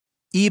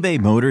eBay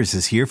Motors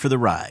is here for the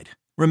ride.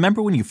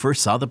 Remember when you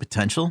first saw the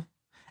potential?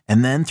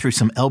 And then through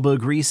some elbow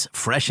grease,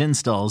 fresh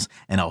installs,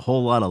 and a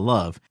whole lot of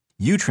love,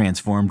 you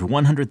transformed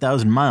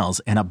 100,000 miles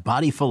and a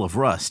body full of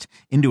rust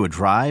into a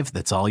drive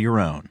that's all your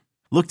own.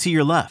 Look to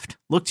your left.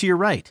 Look to your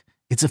right.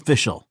 It's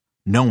official.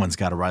 No one's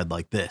got a ride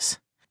like this.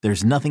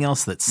 There's nothing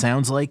else that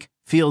sounds like,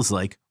 feels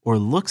like, or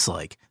looks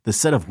like the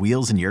set of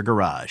wheels in your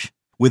garage.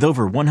 With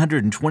over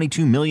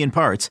 122 million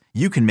parts,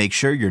 you can make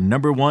sure your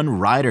number one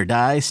ride or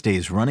die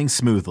stays running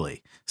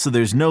smoothly. So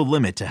there's no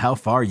limit to how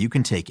far you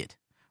can take it.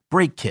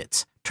 Brake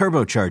kits,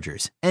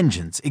 turbochargers,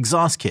 engines,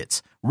 exhaust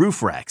kits,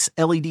 roof racks,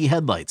 LED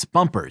headlights,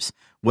 bumpers,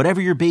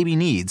 whatever your baby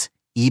needs,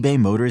 eBay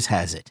Motors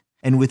has it.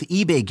 And with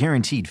eBay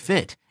Guaranteed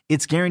Fit,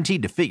 it's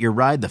guaranteed to fit your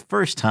ride the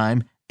first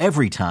time,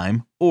 every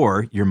time,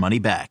 or your money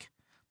back.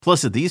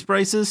 Plus at these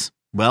prices,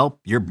 well,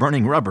 you're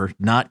burning rubber,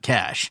 not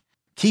cash.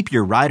 Keep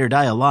your ride or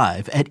die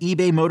alive at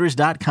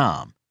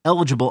ebaymotors.com.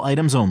 Eligible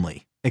items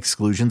only.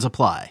 Exclusions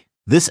apply.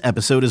 This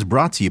episode is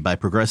brought to you by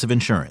Progressive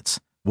Insurance.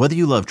 Whether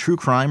you love true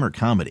crime or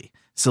comedy,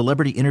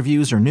 celebrity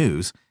interviews or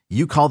news,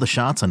 you call the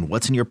shots on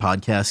what's in your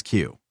podcast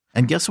queue.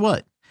 And guess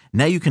what?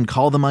 Now you can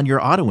call them on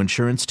your auto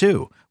insurance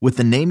too with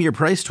the Name Your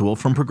Price tool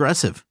from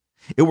Progressive.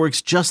 It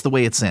works just the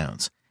way it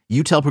sounds.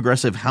 You tell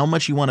Progressive how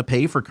much you want to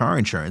pay for car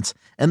insurance,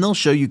 and they'll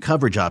show you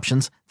coverage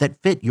options that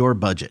fit your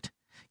budget.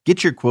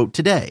 Get your quote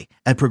today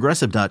at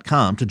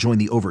Progressive.com to join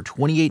the over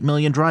 28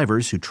 million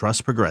drivers who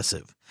trust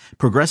Progressive.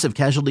 Progressive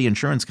Casualty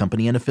Insurance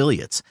Company and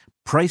Affiliates.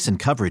 Price and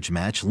coverage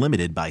match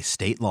limited by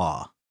state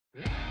law.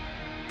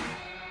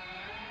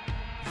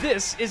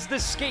 This is the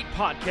Skate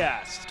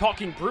Podcast,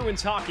 talking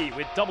Bruins hockey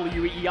with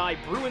WEEI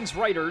Bruins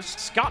writers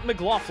Scott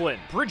McLaughlin,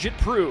 Bridget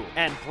Prue,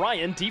 and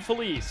Brian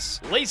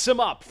DeFelice. Lace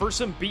them up for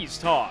some Bees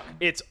talk.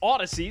 It's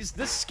Odyssey's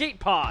The Skate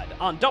Pod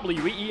on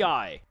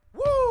WEEI.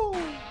 Woo!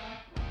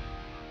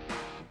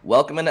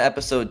 Welcome into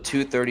episode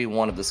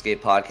 231 of the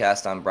Skate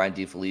Podcast. I'm Brian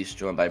DeFelice,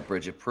 joined by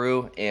Bridget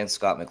Prue and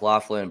Scott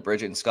McLaughlin.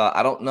 Bridget and Scott,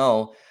 I don't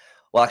know.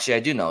 Well, actually, I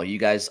do know. You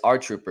guys are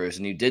troopers,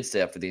 and you did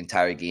stay up for the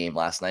entire game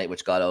last night,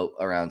 which got out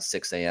around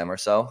 6 a.m. or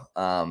so.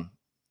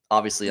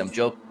 Obviously, I'm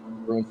joking.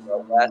 Bruins are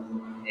west,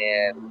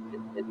 and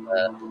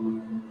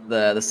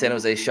the San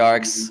Jose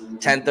Sharks,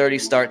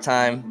 10:30 start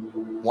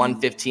time,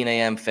 1:15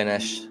 a.m.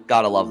 finish.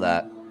 Gotta love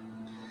that.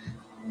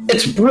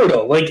 It's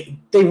brutal. Like,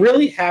 they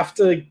really have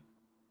to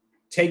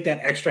take that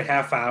extra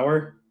half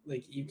hour.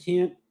 Like, you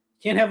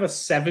can't have a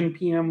 7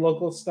 p.m.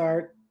 local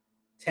start,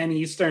 10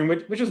 Eastern,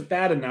 which is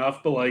bad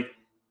enough, but like,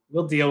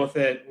 we'll deal with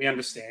it. We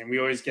understand. We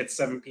always get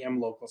 7 p.m.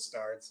 local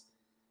starts.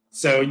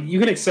 So you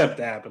can accept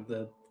that,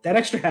 but that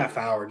extra half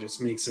hour just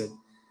makes it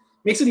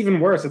even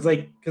worse. It's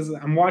like, because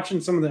I'm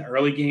watching some of the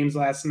early games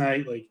last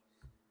night, like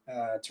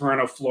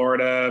Toronto,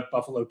 Florida,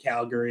 Buffalo,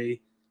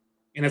 Calgary.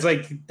 And it's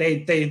like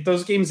they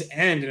those games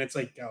end, and it's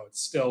like, oh, it's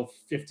still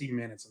 50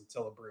 minutes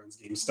until a Bruins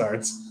game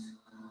starts.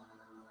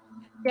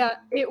 Yeah,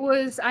 it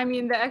was. I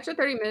mean, the extra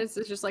 30 minutes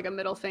is just like a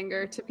middle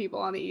finger to people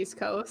on the East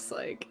Coast.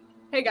 Like,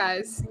 hey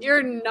guys,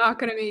 you're not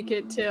going to make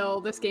it till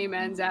this game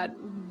ends at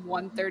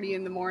 1:30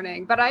 in the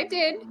morning. But I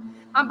did.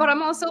 But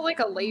I'm also like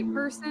a late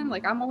person.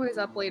 Like, I'm always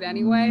up late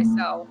anyway.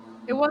 So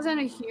it wasn't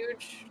a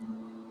huge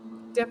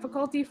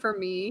difficulty for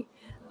me.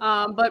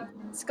 But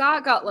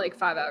Scott got like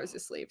 5 hours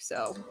of sleep.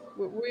 So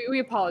we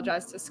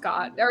apologize to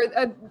Scott. Or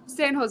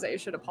San Jose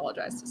should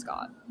apologize to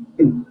Scott.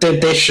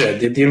 They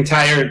should. The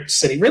entire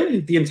city,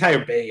 really the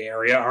entire Bay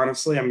Area,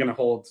 honestly. I'm going to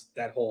hold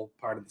that whole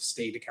part of the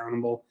state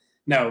accountable.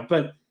 No,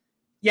 but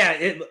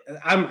yeah,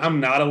 I'm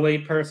not a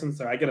late person,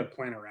 so I got to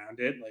plan around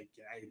it. Like,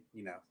 I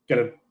got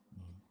to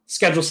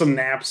schedule some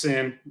naps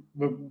in.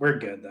 We're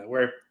good though.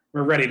 We're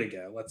ready to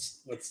go. Let's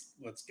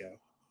go.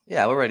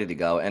 Yeah, we're ready to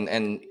go.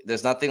 And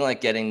there's nothing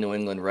like getting New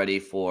England ready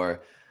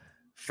for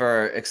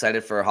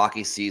excited for a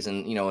hockey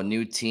season, a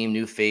new team,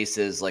 new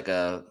faces, like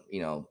a,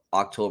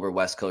 October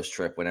West Coast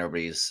trip when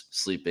everybody's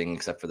sleeping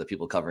except for the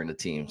people covering the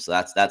team. So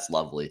that's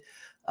lovely.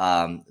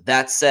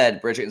 That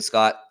said, Bridget and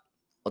Scott,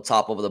 let's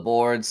hop over the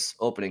boards,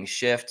 opening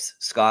shift.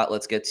 Scott,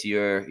 let's get to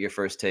your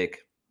first take.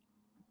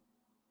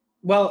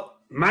 Well,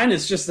 mine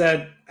is just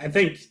that I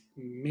think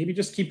maybe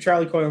just keep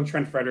Charlie Coyle and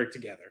Trent Frederick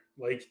together.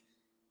 Like,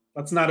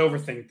 let's not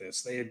overthink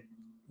this. They had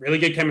really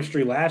good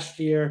chemistry last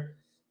year,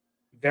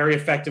 very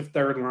effective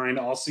third line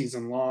all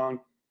season long.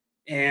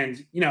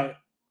 And,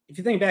 if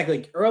you think back,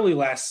 like early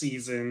last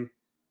season,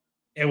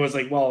 it was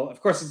like, well,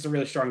 of course it's a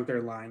really strong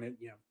third line,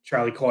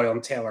 Charlie Coyle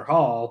and Taylor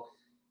Hall.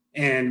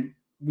 And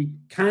we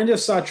kind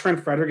of saw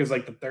Trent Frederick as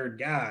like the third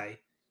guy.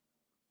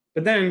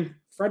 But then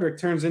Frederick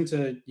turns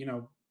into,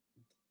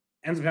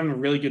 ends up having a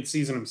really good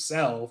season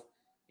himself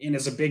and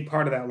is a big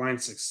part of that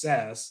line's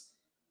success.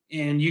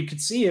 And you could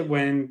see it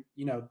when,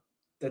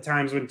 the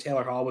times when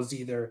Taylor Hall was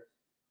either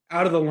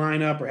out of the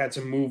lineup or had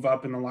to move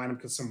up in the lineup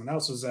because someone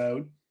else was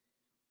out.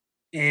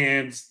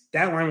 And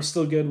that line was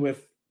still good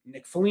with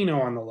Nick Foligno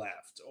on the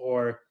left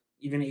or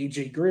even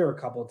AJ Greer a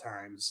couple of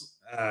times.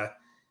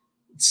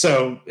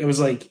 So it was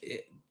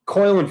like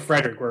Coyle and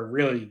Frederick were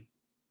really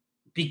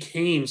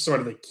became sort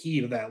of the key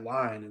to that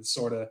line and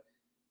sort of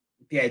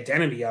the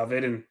identity of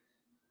it. And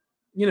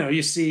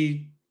you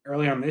see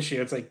early on this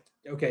year, it's like,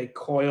 okay,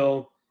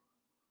 Coyle,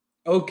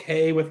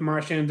 okay with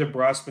Marchand and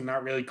DeBrusque, but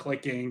not really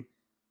clicking.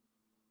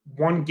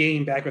 One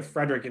game back with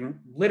Frederick, and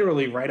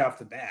literally right off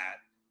the bat,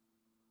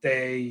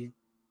 they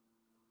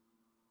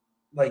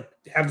like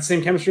have the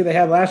same chemistry they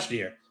had last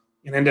year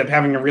and end up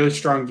having a really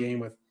strong game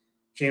with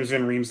James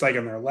Van Riemsdyk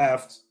on their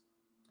left.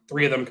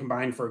 Three of them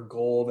combined for a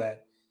goal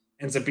that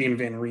ends up being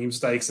Van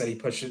Riemsdyk's that he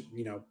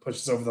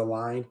pushes over the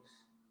line.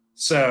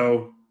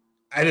 So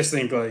I just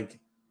think like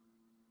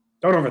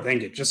don't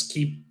overthink it. Just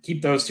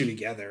keep those two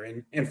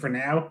together. And for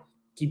now,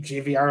 keep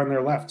JVR on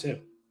their left too.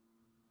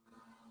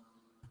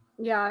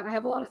 Yeah, I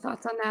have a lot of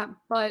thoughts on that,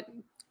 but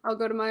I'll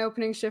go to my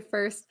opening shift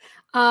first.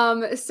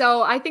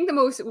 So I think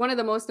one of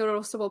the most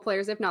noticeable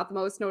players, if not the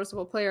most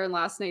noticeable player in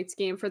last night's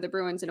game for the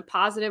Bruins in a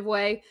positive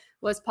way,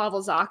 was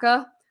Pavel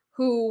Zacha,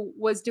 who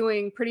was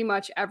doing pretty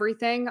much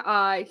everything.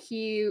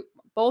 He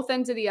both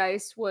ends of the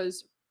ice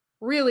was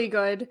really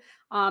good.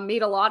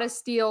 Made a lot of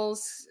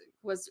steals.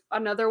 Was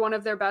another one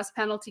of their best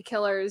penalty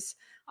killers.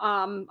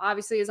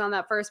 Obviously, is on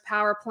that first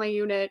power play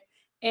unit,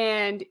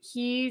 and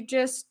he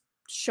just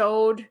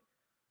showed,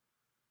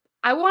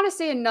 I want to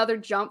say, another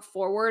jump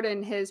forward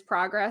in his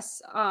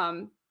progress,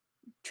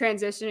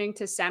 transitioning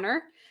to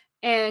center.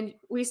 And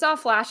we saw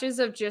flashes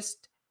of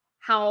just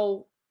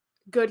how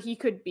good he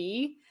could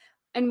be.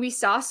 And we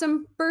saw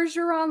some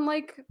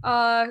Bergeron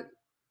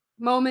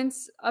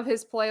moments of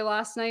his play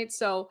last night.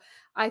 So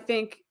I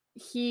think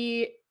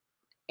him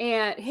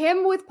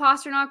with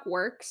Pasternak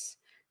works,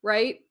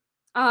 right?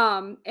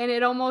 And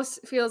it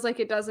almost feels like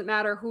it doesn't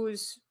matter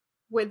who's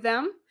with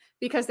them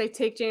because they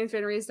take James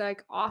Van Riemsdyk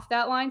off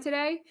that line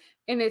today,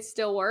 and it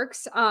still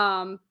works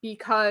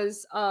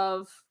because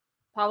of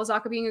Pavel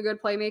Zacha being a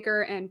good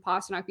playmaker and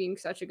Pasternak being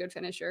such a good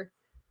finisher.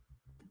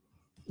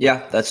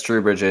 Yeah, that's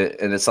true, Bridget.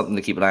 And it's something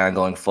to keep an eye on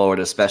going forward,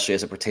 especially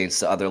as it pertains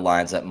to other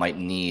lines that might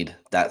need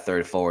that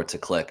third forward to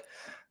click.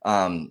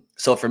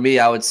 So for me,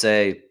 I would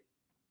say,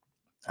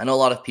 I know a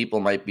lot of people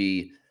might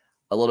be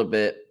a little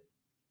bit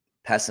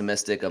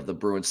pessimistic of the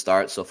Bruins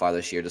start so far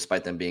this year,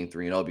 despite them being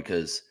 3-0,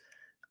 because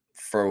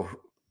for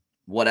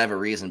whatever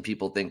reason,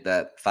 people think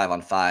that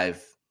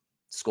 5-on-5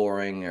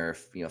 scoring or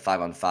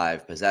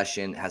 5-on-5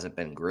 possession hasn't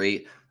been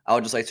great. I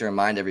would just like to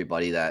remind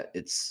everybody that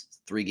it's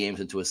 3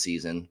 games into a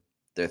season.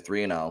 They're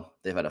 3-0.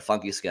 They've had a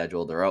funky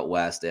schedule. They're out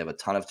west. They have a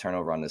ton of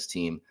turnover on this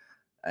team.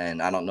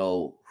 And I don't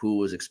know who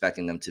was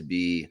expecting them to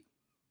be,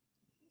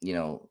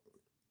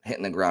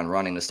 hitting the ground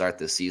running to start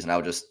this season. I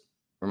would just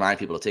remind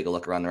people to take a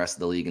look around the rest of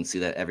the league and see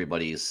that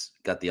everybody's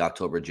got the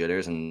October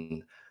jitters,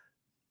 and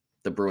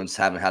the Bruins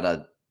haven't had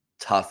a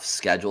tough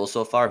schedule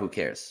so far. Who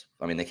cares?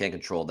 I mean, they can't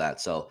control that.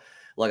 So,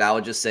 look, I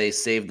would just say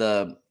save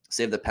the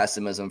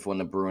pessimism for when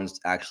the Bruins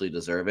actually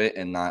deserve it,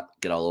 and not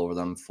get all over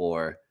them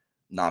for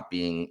not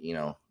being,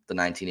 the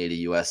 1980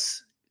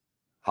 U.S.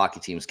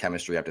 hockey team's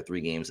chemistry after 3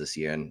 games this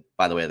year. And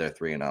by the way, they're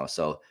 3-0.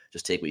 So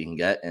just take what you can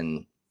get,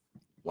 and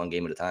one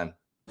game at a time.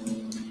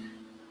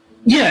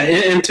 Yeah,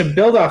 and to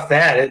build off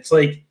that, it's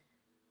like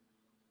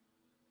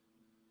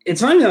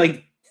it's not even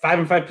like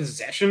 5-on-5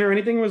 possession or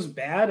anything was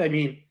bad. I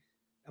mean,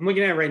 I'm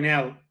looking at it right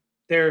now.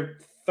 They're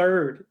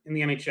third in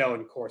the NHL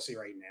in Corsi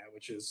right now,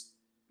 which is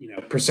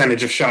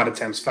percentage of shot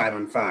attempts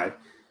 5-on-5.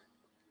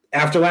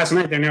 After last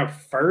night, they're now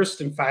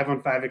first in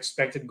 5-on-5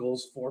 expected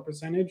goals for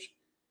percentage.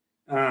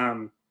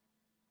 The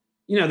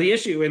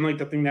issue and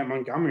the thing that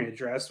Montgomery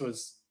addressed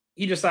was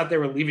he just thought they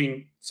were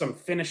leaving some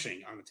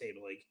finishing on the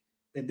table. Like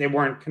they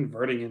weren't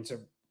converting into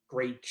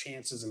great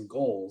chances and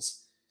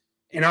goals.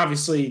 And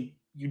obviously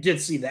you did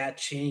see that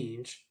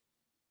change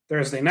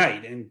Thursday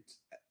night. And,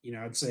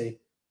 I'd say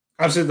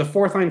obviously the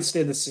fourth line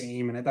stayed the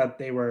same. And I thought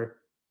they were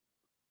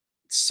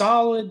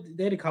solid.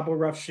 They had a couple of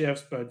rough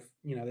shifts, but,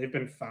 they've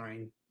been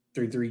fine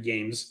through 3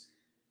 games.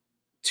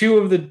 2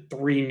 of the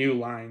 3 new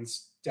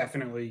lines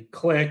definitely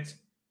clicked.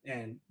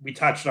 And we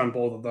touched on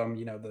both of them,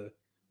 the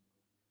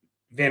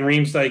Van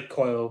Riemsdyk,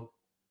 Coyle,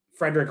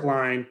 Frederick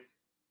line,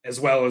 as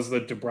well as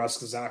the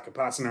DeBrusque, Zacha,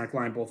 Pasternak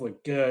line both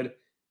look good.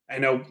 I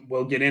know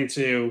we'll get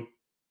into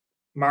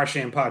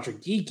Marchand,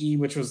 Patrick Geekie,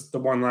 which was the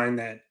one line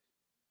that,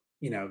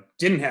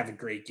 didn't have a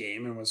great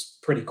game and was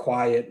pretty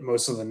quiet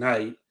most of the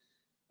night.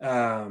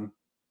 But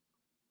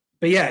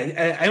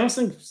yeah, I almost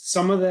think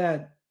some of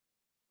that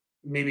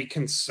maybe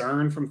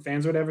concern from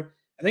fans or whatever,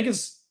 I think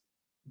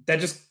that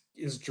just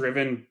is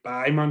driven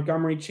by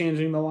Montgomery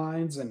changing the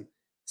lines and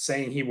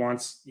saying he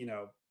wants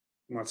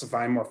to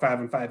find more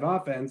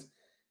 5-on-5 offense.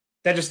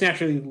 That just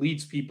naturally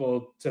leads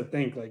people to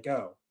think like,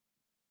 oh,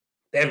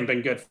 they haven't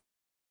been good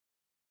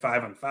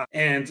 5-on-5.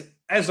 And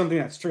I just don't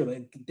think that's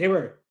true. They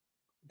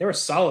were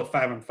solid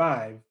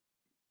 5-on-5.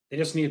 They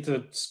just needed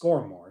to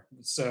score more.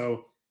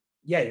 So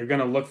yeah, you're going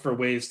to look for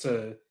ways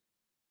to,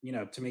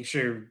 to make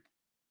sure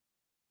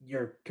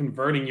you're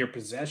converting your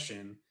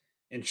possession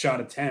and shot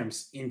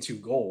attempts into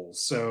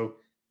goals. So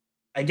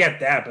I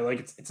get that, but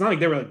it's not like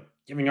they were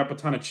giving up a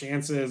ton of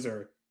chances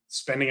or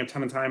spending a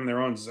ton of time in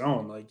their own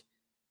zone. Like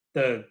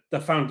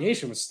the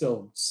foundation was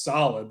still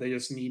solid. They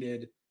just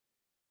needed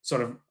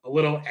sort of a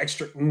little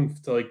extra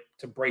oomph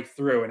to break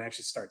through and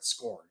actually start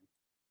scoring.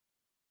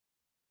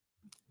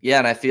 Yeah,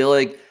 and I feel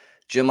like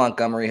Jim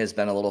Montgomery has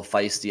been a little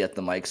feisty at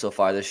the mic so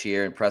far this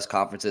year in press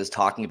conferences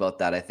talking about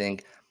that. I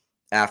think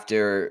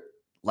after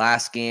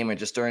last game and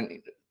just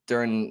during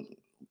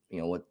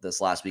what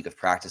this last week of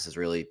practice is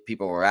really,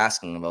 people were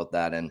asking about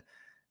that, and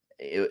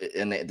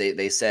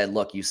they said,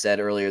 look, you said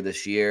earlier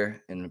this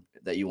year and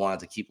that you wanted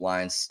to keep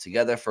lines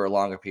together for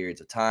longer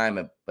periods of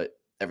time, but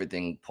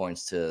everything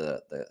points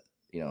to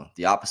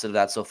the opposite of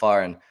that so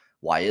far. And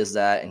why is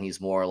that? And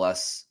he's more or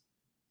less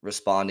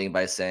responding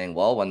by saying,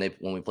 well, when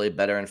we play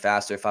better and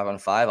faster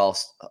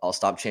 5-on-5, I'll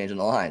stop changing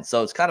the line.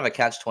 So it's kind of a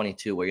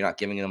catch-22 where you're not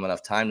giving him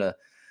enough time to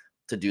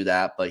do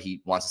that, but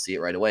he wants to see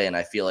it right away. And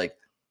I feel like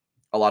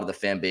a lot of the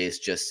fan base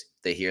just,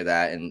 they hear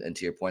that, and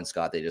to your point,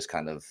 Scott, they just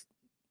kind of,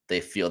 they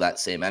feel that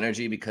same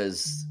energy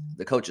because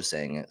the coach is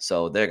saying it,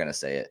 so they're going to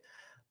say it.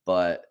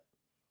 But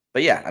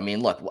yeah, I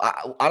mean, look,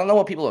 I don't know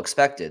what people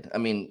expected. I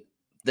mean,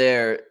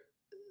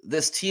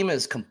 this team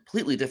is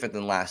completely different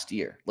than last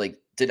year. Like,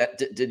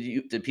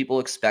 did people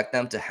expect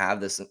them to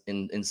have this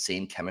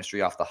insane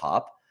chemistry off the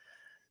hop?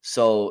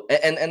 So,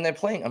 and they're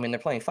playing. I mean, they're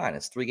playing fine.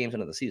 It's 3 games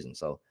into the season,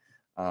 so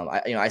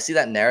I see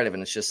that narrative,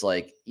 and it's just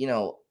like,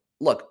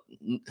 look,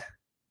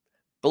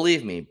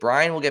 believe me,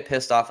 Brian will get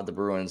pissed off at the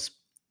Bruins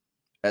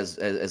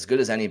as good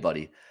as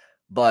anybody,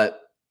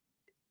 but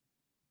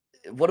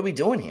what are we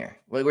doing here?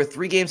 We're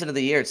 3 games into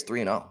the year. It's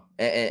 3-0,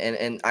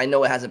 and I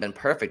know it hasn't been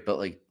perfect, but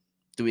like,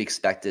 do we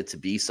expect it to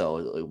be so?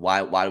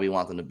 Like, why do we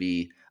want them to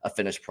be a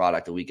finished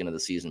product a week into the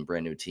season,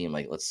 brand new team?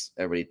 Like, let's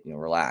everybody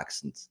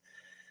relax. And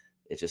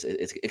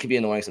it can be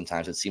annoying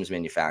sometimes. It seems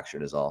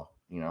manufactured is all.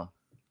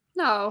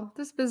 No,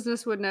 this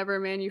business would never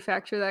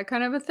manufacture that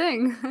kind of a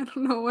thing. I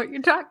don't know what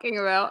you're talking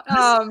about.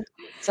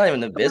 It's not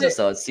even the But business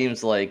though. It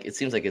seems like it's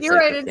you're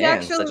like right. the It's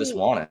fans that just actually,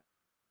 want it.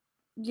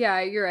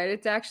 yeah, you're right.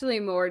 It's actually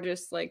more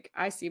just like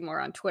I see more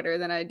on Twitter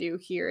than I do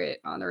hear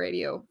it on the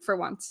radio for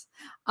once.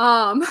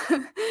 Um,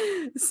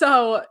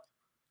 so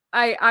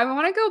I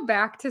want to go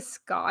back to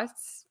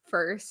Scott's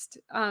first,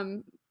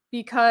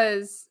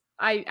 because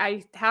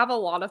I have a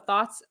lot of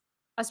thoughts,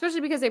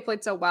 especially because they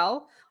played so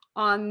well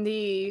on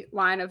the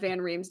line of Van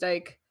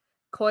Riemsdyk,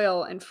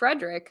 Coyle, and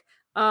Frederick.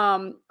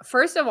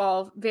 First of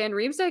all, Van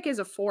Riemsdyk is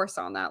a force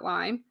on that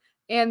line,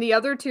 and the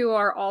other two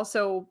are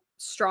also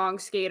strong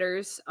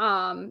skaters.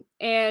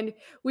 And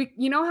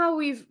you know how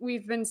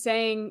we've been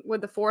saying with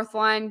the fourth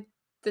line,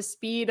 the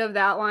speed of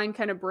that line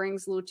kind of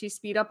brings Lucci's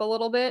speed up a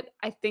little bit.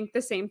 I think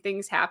the same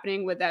thing's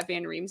happening with that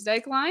Van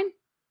Riemsdyk line.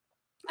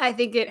 I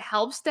think it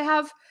helps to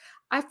have,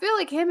 I feel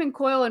like him and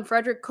Coyle and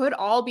Frederick could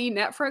all be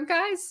net front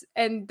guys,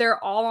 and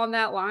they're all on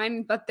that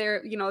line, but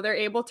they're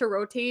able to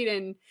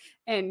rotate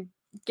and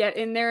get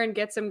in there and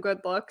get some good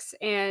looks.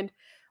 And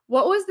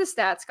what was the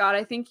stat, Scott?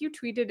 I think you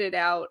tweeted it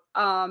out.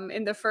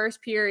 In the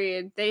first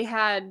period, they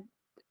had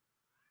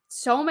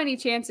so many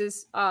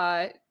chances.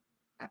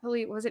 I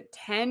believe, was it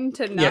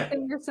 10-0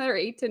 or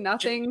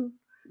 8-0?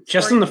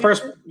 Just in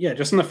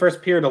the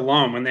first period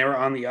alone, when they were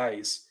on the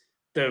ice,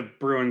 the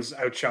Bruins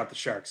outshot the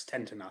Sharks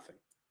 10-0.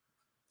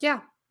 Yeah.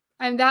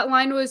 And that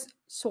line was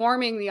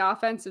swarming the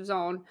offensive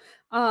zone.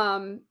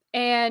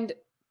 And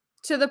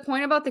to the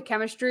point about the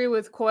chemistry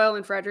with Coyle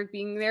and Frederick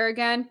being there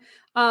again,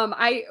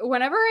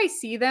 whenever I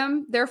see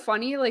them, they're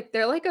funny. Like,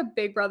 they're like a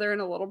big brother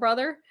and a little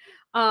brother.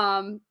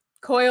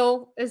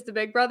 Coyle is the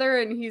big brother,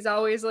 and he's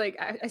always like,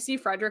 I see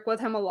Frederick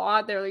with him a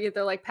lot. They're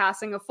either like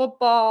passing a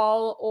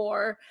football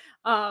or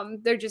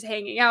they're just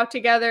hanging out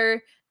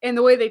together. And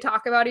the way they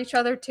talk about each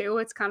other too,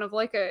 it's kind of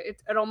like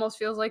it almost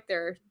feels like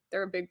they're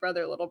a big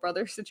brother, little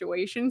brother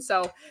situation.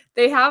 So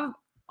they have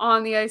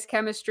on the ice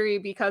chemistry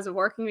because of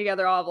working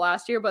together all of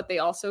last year, but they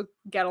also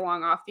get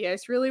along off the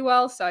ice really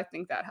well. So I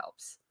think that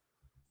helps.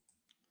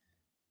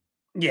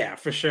 Yeah,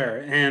 for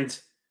sure. And,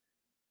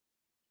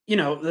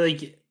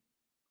 like,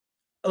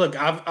 look,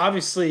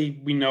 obviously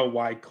we know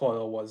why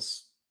Coyle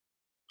was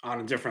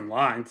on a different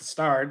line to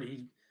start.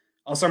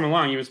 All summer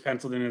long, he was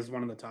penciled in as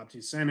one of the top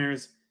 2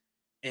 centers.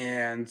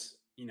 And,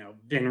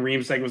 Van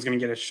Riemsdyk was going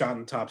to get a shot in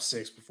the top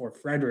 6 before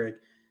Frederick.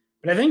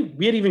 But I think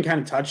we had even kind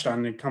of touched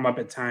on it come up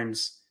at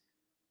times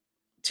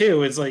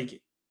too. Is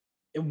like,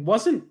 it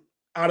wasn't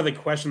out of the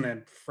question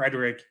that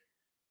Frederick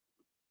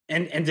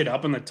ended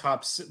up in the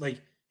top.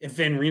 Like, if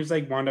Van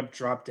Riemsdyk wound up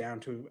dropped down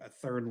to a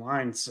third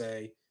line,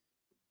 say,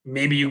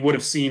 maybe you would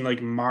have seen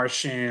like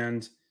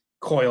Marchand,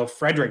 Coyle,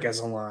 Frederick as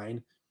a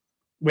line,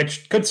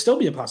 which could still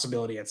be a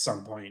possibility at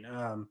some point.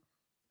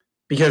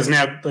 Because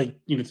now, like,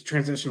 to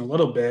transition a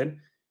little bit,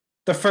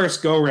 the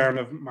first go round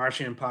of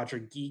Marchand and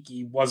Patrick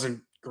Geekie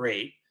wasn't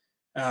great.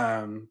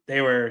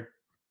 They were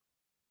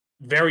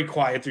very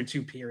quiet through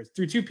 2 periods.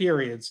 Through 2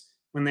 periods,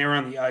 when they were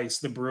on the ice,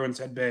 the Bruins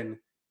had been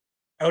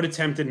out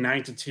attempted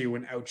 9-2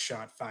 and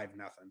outshot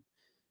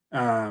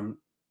 5-0.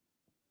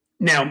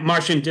 Now,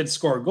 Marchand did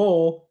score a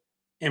goal,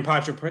 and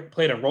Patrick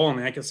played a role in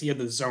that because he had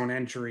the zone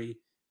entry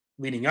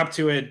leading up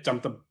to it,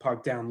 dumped the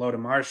puck down low to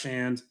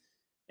Marchand,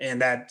 and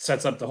that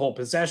sets up the whole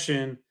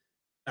possession.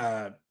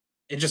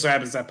 It just so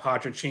happens that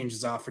Patrick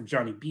changes off for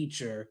Johnny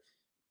Beecher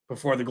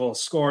before the goal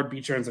is scored.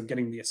 Beecher ends up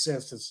getting the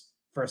assist, his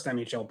first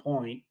NHL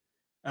point.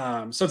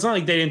 So it's not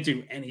like they didn't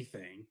do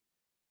anything.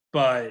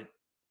 but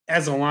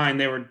as a line,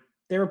 they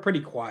were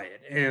pretty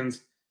quiet. And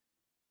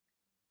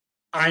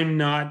I'm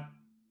not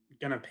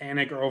gonna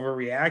panic or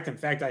overreact. In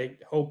fact, I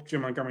hope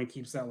Jim Montgomery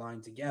keeps that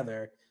line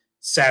together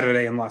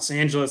Saturday in Los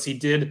Angeles. He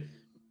did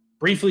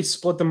briefly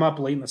split them up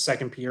late in the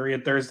second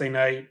period Thursday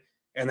night,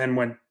 and then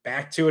went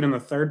back to it in the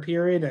third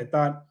period. I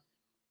thought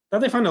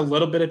they found a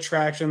little bit of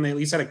traction. They at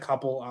least had a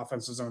couple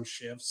offensive zone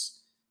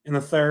shifts in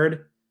the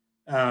third.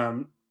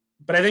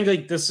 But I think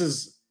like this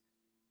is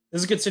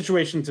a good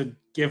situation to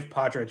give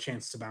Patra a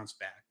chance to bounce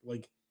back.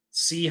 Like,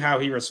 see how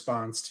he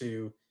responds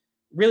to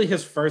really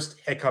his first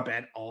hiccup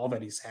at all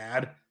that he's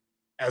had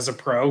as a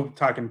pro,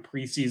 talking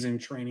preseason,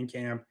 training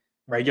camp,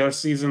 regular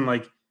season.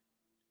 Like,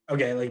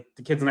 okay, like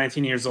the kid's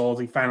 19 years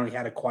old. He finally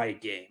had a quiet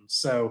game.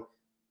 So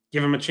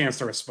give him a chance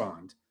to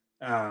respond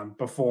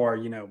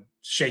before,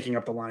 shaking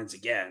up the lines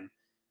again.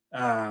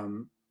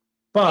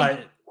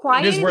 But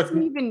quiet it is worth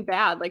isn't even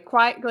bad. Like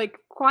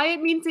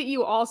quiet means that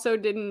you also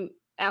didn't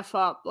F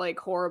up like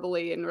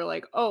horribly and were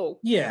like, oh,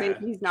 yeah,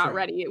 maybe he's not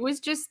ready. It was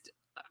just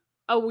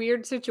a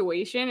weird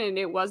situation, and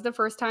it was the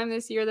first time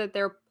this year that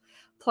they're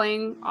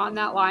playing on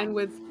that line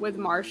with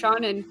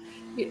Marchand, and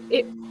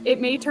it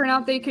may turn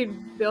out they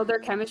could build their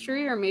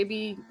chemistry, or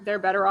maybe they're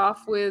better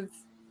off with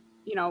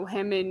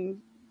him and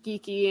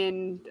Geeky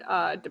and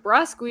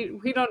DeBrusk.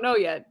 We don't know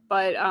yet,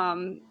 but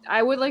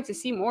I would like to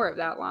see more of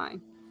that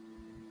line.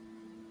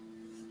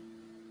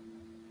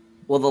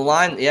 Well, the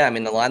line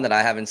that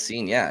I haven't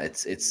seen,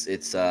 it's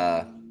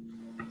to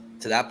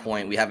that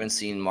point, we haven't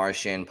seen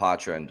Marchand,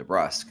 Patra, and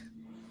DeBrusk.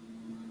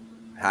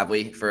 Have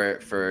we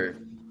for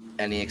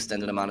any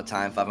extended amount of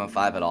time,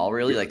 5-on-5 at all,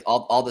 really? Like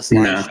all this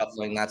line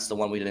shuffling, that's the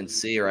one we didn't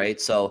see,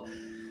 right? So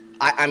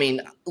I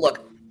mean,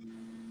 look,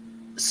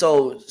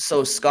 so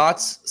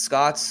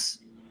Scott's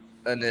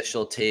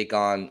initial take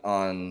on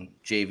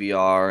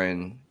JVR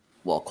and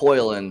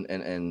Coyle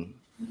and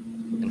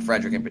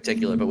Frederick in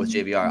particular, but with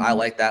JVR, I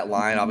like that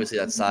line. Obviously,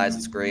 that size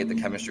is great. The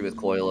chemistry with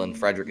Coyle and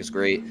Frederick is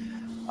great.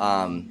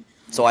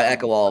 So I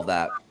echo all of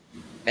that.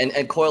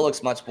 And Coyle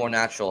looks much more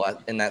natural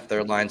in that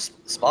third line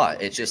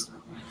spot. It's just,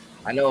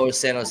 I know it was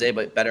San Jose,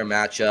 but better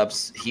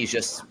matchups.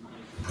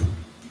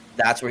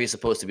 That's where he's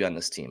supposed to be on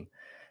this team.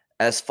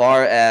 As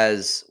far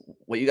as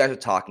what you guys are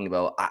talking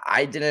about,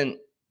 I didn't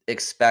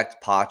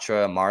expect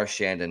Patra,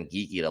 Marchand, and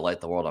Geeky to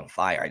light the world on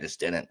fire. I just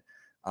didn't.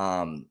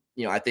 I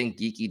think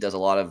Geeky does a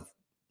lot of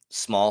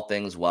small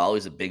things well.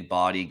 He's a big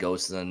body,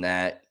 goes to the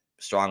net,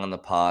 strong on the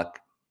puck,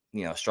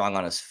 strong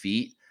on his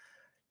feet.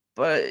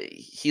 But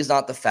he's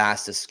not the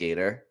fastest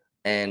skater,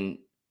 and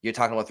you're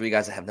talking about three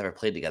guys that have never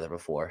played together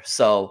before.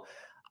 So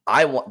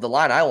the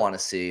line I want to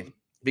see,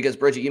 because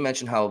Bridget, you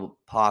mentioned how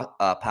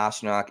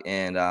Pastrnak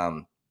and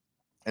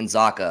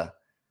Zacha,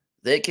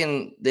 they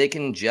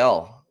can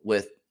gel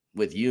with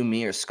you,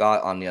 me, or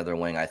Scott on the other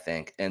wing, I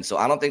think. And so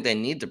I don't think they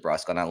need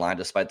DeBrusk on that line,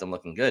 despite them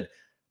looking good.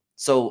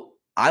 So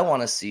I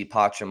want to see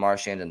Patra,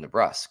 Marchand, and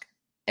DeBrusk.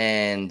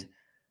 And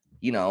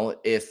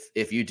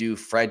if you do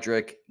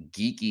Frederick,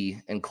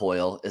 Geeky, and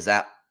Coyle, is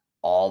that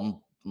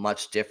all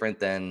much different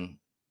than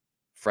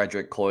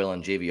Frederick, Coyle,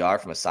 and JVR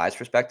from a size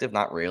perspective?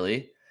 Not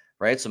really,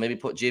 right? So maybe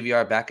put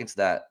JVR back into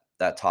that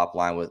top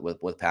line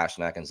with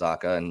Pastrnak and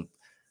Zacha, and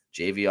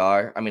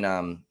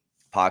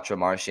Patra,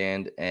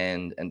 Marchand,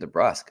 and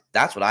DeBrusk.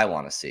 That's what I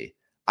want to see.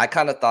 I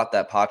kind of thought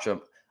that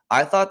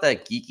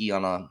Geeky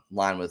on a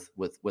line with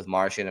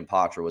Marchand and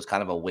Patra was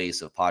kind of a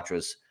waste of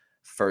Patra's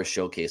first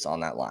showcase on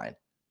that line.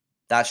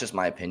 That's just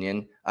my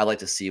opinion. I'd like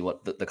to see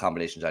what the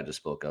combinations I just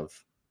spoke of.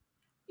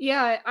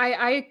 Yeah,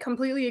 I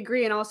completely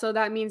agree. And also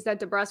that means that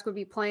DeBrusk would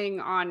be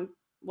playing on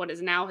what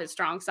is now his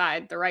strong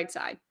side, the right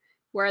side,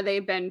 where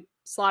they've been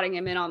slotting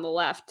him in on the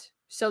left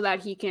so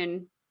that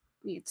Pastrnak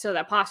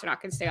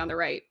can stay on the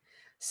right.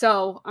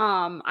 So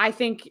I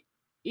think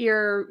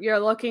you're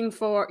looking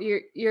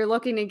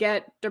to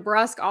get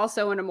DeBrusk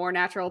also in a more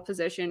natural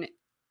position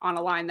on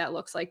a line that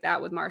looks like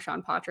that with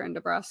Marchand, Patra, and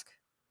DeBrusk.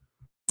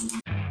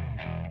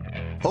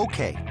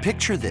 Okay,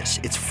 picture this.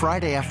 It's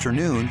Friday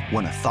afternoon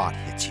when a thought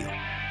hits you.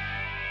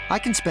 I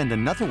can spend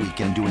another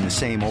weekend doing the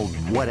same old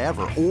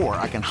whatever, or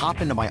I can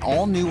hop into my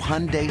all-new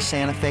Hyundai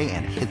Santa Fe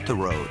and hit the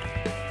road.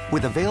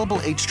 With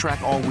available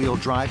H-Track all-wheel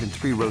drive and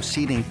 3-row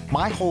seating,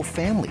 my whole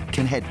family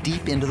can head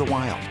deep into the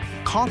wild.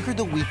 Conquer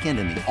the weekend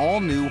in the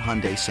all-new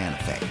Hyundai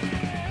Santa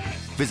Fe.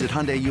 Visit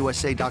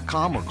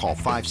HyundaiUSA.com or call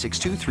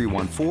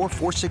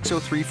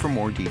 562-314-4603 for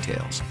more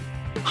details.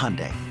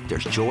 Hyundai,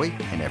 there's joy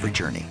in every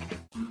journey.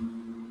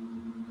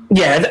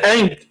 Yeah, I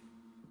think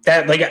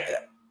that,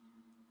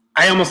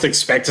 I almost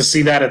expect to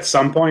see that at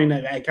some point.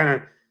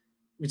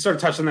 We sort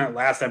of touched on that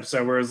last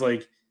episode where it was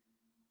like,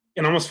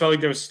 it almost felt like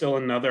there was still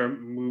another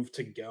move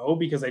to go,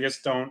 because I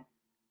just don't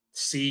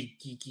see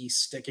Geeky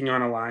sticking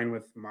on a line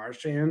with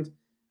Marchand.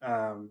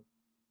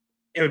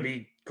 It would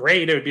be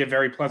great. It would be a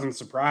very pleasant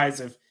surprise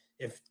if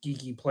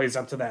Geeky plays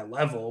up to that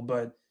level,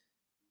 but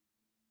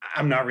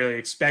I'm not really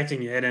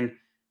expecting it. And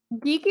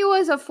Geeky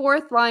was a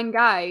fourth line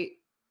guy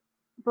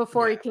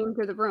before he came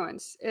to the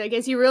Bruins. Like,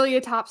 is he really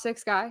a top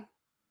 6 guy?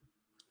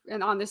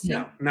 And on this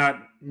team? No,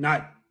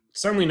 not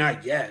certainly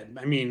not yet.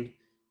 I mean,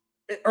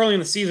 early in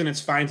the season,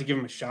 it's fine to give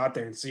him a shot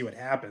there and see what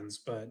happens.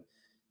 But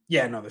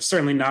yeah, no, there's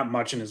certainly not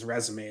much in his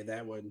resume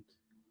that would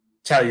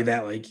tell you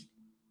that like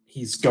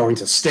he's going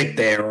to stick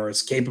there or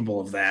is capable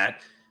of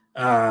that.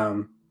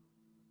 And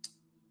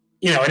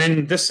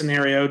in this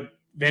scenario,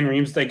 Van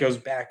Riemsdyk goes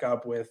back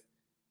up with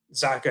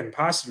Zaka and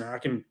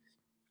Pasternak, and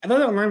I thought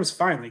that line was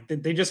fine. Like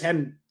they just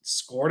hadn't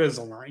scored as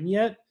a line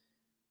yet,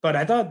 but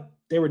I thought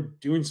they were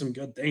doing some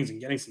good things and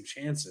getting some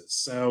chances.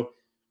 So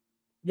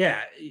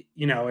yeah,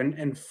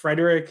 and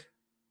Frederick,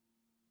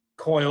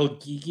 Coyle,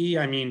 Geeky.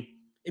 I mean,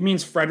 it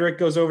means Frederick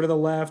goes over to the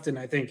left, and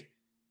I think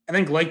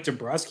like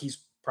DeBrusque,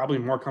 he's probably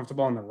more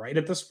comfortable on the right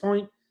at this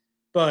point,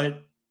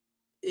 but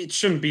it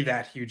shouldn't be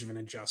that huge of an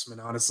adjustment,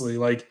 honestly.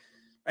 Like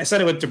I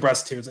said it with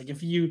DeBrusque too. It's like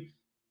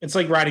it's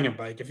like riding a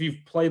bike. If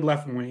you've played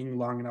left wing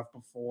long enough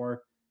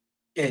before,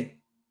 you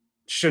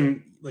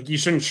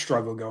shouldn't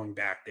struggle going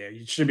back there.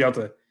 You should be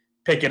able to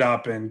pick it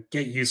up and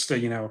get used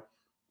to,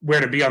 where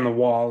to be on the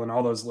wall and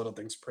all those little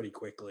things pretty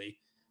quickly.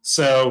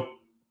 So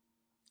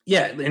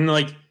yeah, and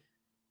like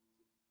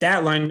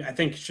that line, I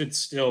think should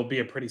still be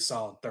a pretty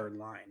solid third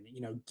line.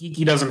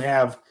 Geeky doesn't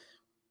have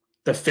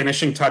the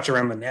finishing touch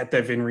around the net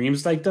that Van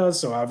Riemsdyk does,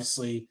 so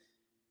obviously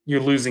you're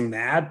losing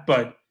that,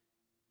 but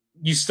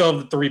you still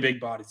have the three big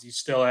bodies. You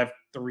still have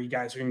three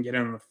guys who can get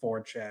in on the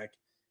forecheck.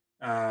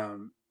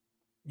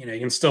 You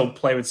can still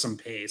play with some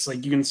pace.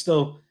 Like you can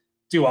still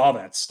do all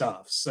that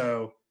stuff.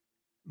 So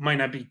might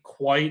not be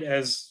quite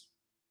as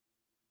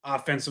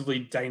offensively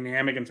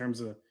dynamic in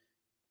terms of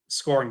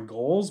scoring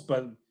goals,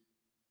 but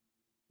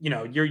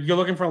you're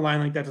looking for a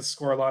line like that to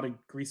score a lot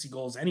of greasy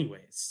goals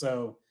anyways.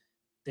 So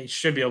they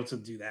should be able to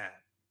do that.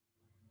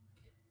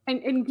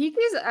 And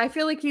Geeky's, I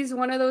feel like he's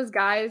one of those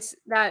guys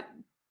that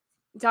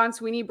Don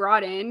Sweeney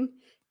brought in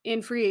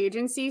free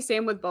agency,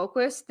 same with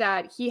Boquist,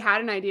 that he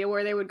had an idea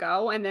where they would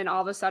go, and then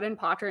all of a sudden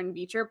Potter and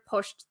Beecher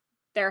pushed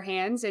their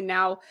hands, and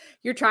now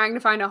you're trying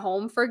to find a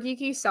home for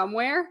Geeky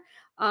somewhere.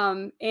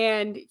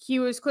 And he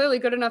was clearly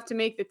good enough to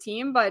make the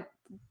team, but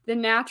the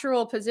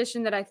natural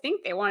position that I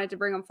think they wanted to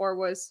bring him for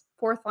was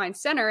fourth line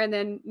center, and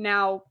then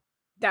now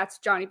that's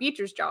Johnny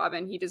Beecher's job,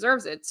 and he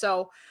deserves it.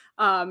 So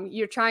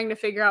you're trying to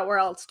figure out where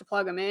else to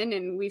plug him in,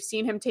 and we've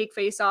seen him take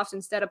faceoffs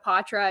instead of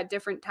Patra at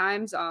different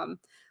times on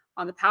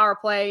the power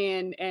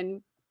play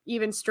and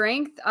even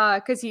strength,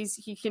 because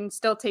he can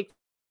still take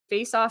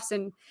faceoffs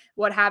and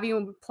what have you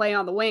and play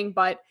on the wing,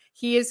 but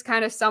he is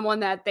kind of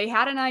someone that they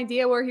had an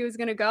idea where he was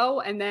going to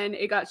go, and then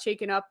it got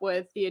shaken up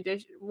with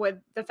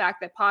the fact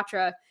that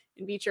Patra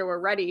and Beecher were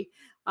ready,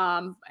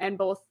 and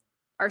both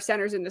are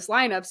centers in this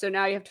lineup. So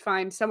now you have to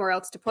find somewhere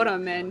else to put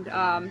them, and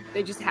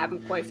they just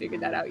haven't quite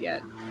figured that out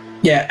yet.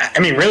 Yeah, I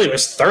mean, really, it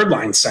was third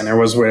line center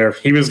was where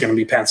he was going to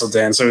be penciled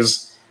in. So it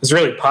was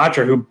really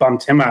Patra who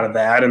bumped him out of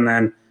that, and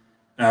then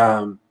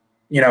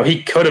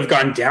he could have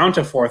gone down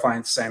to fourth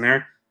line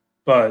center,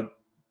 but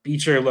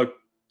Beecher looked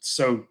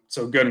so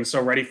good and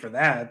so ready for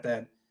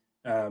that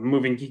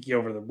moving Geeky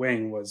over to the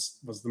wing was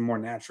the more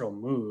natural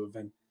move.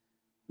 And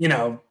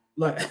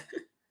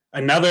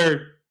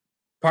another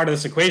part of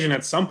this equation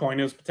at some point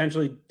is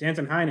potentially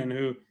Danton Heinen,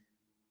 who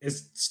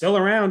is still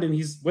around and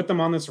he's with them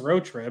on this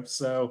road trip.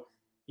 So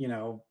I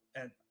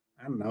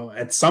don't know,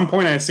 at some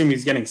point I assume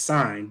he's getting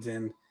signed,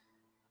 and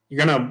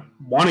you're gonna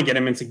want to get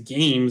him into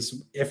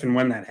games if and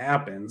when that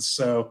happens.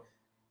 So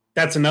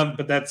that's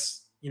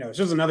it's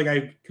just another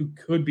guy who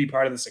could be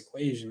part of this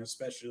equation,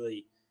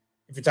 especially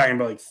if you're talking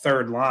about like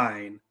third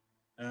line.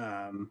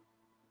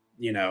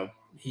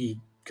 He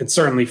could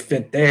certainly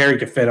fit there. He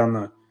could fit on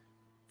the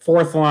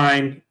fourth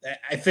line.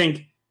 I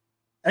think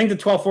the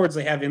 12 forwards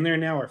they have in there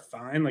now are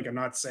fine. Like, I'm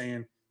not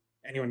saying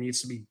anyone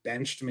needs to be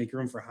benched to make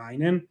room for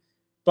Heinen,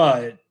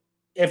 but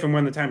if and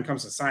when the time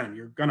comes to sign him,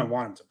 you're gonna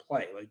want him to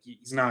play. Like,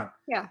 he's not,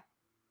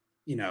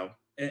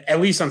 at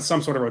least on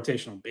some sort of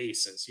rotational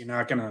basis. You're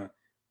not gonna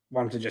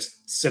want him to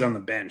just sit on the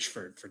bench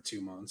for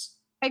 2 months.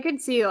 I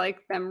could see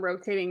like them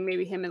rotating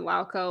maybe him and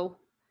Lauko.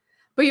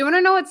 But you want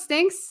to know what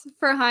stinks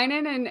for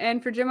Heinen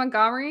and for Jim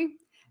Montgomery?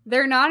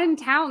 They're not in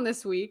town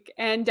this week,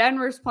 and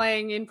Denver's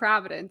playing in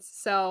Providence.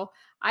 So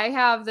I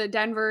have the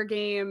Denver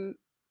game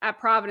at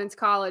Providence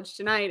College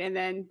tonight, and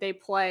then they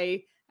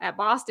play at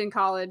Boston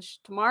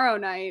College tomorrow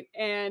night.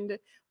 And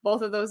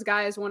both of those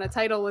guys won a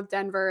title with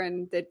Denver,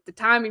 and the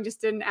timing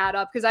just didn't add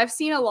up, because I've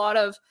seen a lot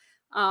of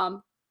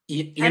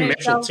Ian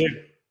Mitchell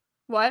too.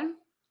 What?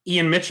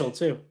 Ian Mitchell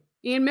too.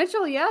 Ian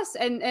Mitchell, yes.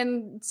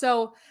 And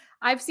so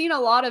I've seen a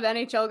lot of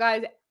NHL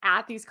guys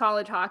at these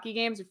college hockey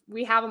games.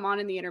 We have them on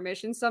in the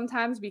intermission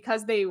sometimes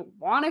because they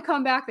want to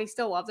come back. They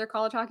still love their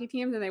college hockey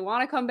teams and they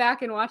want to come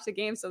back and watch the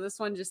game. So this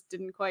one just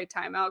didn't quite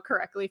time out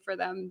correctly for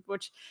them,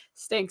 which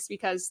stinks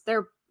because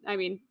they're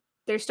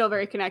still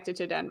very connected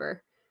to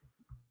Denver.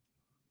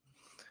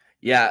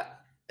 Yeah.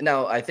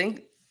 No, I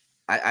think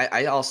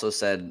I also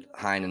said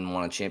Heinen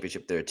won a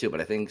championship there too, but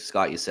I think,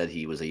 Scott, you said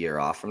he was a year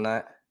off from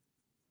that.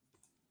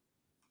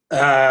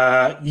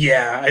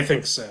 Yeah, I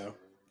think so.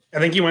 I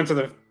think he went to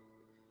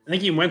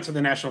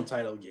the national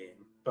title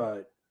game,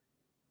 but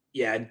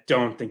yeah, I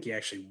don't think he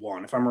actually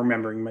won, if I'm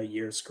remembering my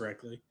years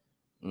correctly.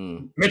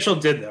 Mitchell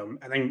did, though.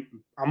 I think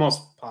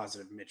almost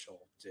positive Mitchell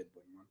did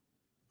win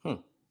one.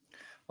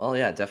 Well,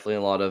 yeah, definitely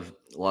a lot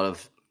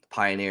of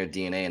pioneer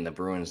DNA in the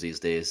Bruins these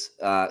days.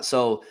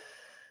 So,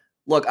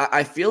 look,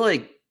 I feel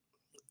like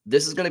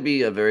this is going to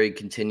be a very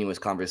continuous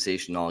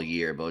conversation all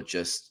year about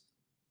just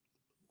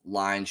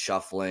line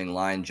shuffling,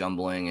 line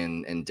jumbling,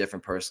 and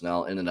different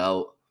personnel in and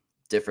out,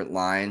 different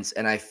lines.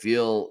 And I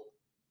feel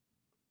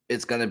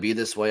it's going to be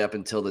this way up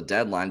until the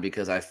deadline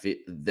because I feel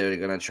they're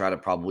going to try to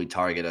probably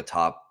target a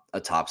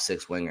top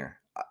 6 winger.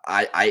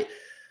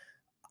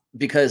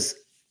 Because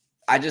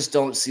I just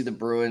don't see the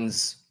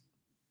Bruins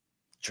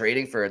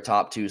trading for a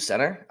top 2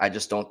 center. I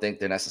just don't think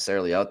they're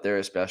necessarily out there,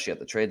 especially at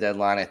the trade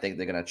deadline. I think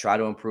they're going to try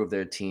to improve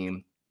their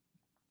team.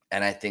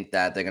 And I think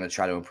that they're going to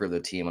try to improve their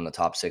team on the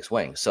top 6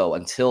 wing. So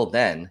until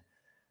then,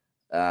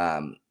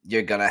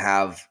 you're going to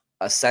have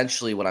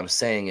essentially what I'm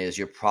saying is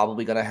you're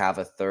probably going to have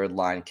a third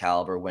line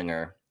caliber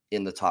winger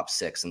in the top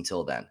 6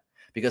 until then,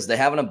 because they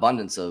have an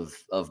abundance of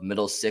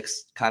middle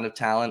 6 kind of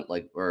talent,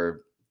 like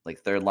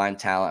third line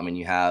talent. I mean,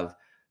 you have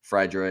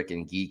Frederick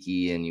and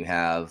Geeky, and you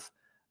have,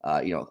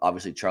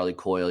 obviously Charlie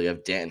Coyle, you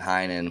have Danton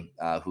Heinen,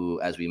 who,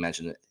 as we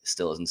mentioned,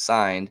 still isn't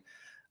signed.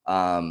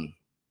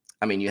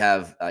 I mean, you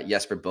have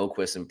Jesper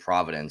Boquist in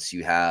Providence.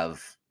 You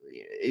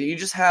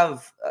just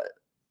have,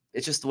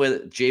 it's just the way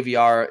that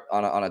JVR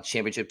on a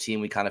championship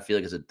team, we kind of feel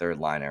like is a third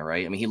liner,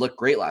 right? I mean, he looked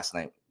great last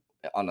night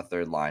on the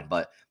third line,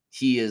 but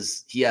he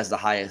has the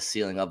highest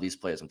ceiling of these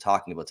players I'm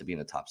talking about to be in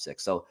the top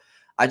 6. So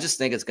I just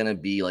think it's going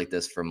to be like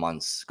this for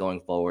months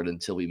going forward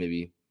until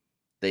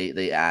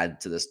they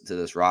add to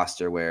this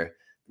roster where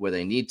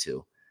they need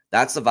to.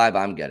 That's the vibe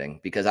I'm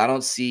getting, because I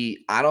don't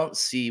see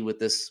with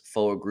this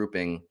forward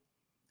grouping.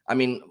 I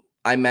mean,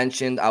 I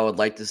mentioned I would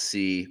like to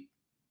see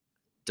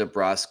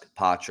DeBrusk,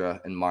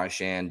 Patra, and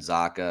Marchand,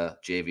 Zacha,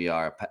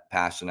 JVR,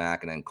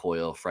 Pasternak, and then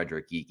Coyle,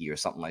 Frederick, Geeky, or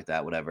something like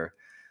that, whatever.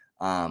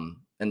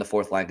 And the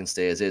fourth line can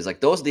stay as is. Like,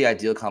 those are the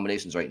ideal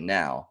combinations right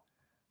now.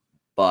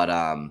 But,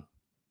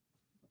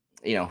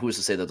 who's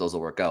to say that those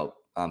will work out?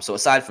 So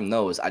aside from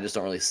those, I just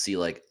don't really see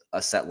like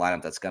a set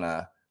lineup that's going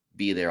to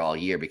be there all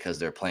year because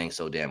they're playing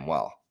so damn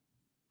well.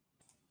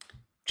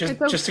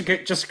 Just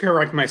to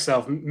correct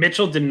myself,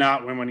 Mitchell did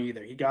not win one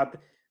either.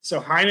 So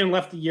Heinen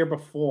left the year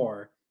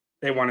before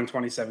they won in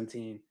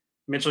 2017.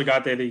 Mitchell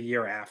got there the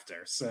year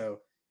after. So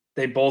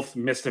they both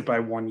missed it by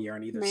 1 year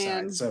on either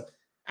side. So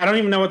I don't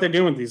even know what they're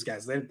doing with these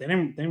guys. They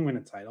didn't win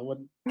a title. What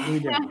are we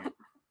doing?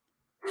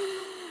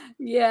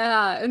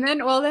 Yeah. And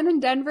then in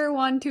Denver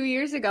won 2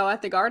 years ago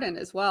at the Garden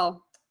as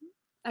well.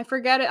 I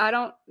forget it.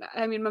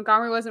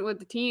 Montgomery wasn't with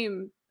the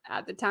team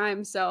at the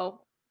time.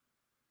 So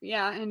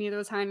yeah, and neither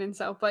was Heinen.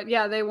 So, but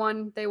yeah, they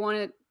won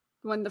it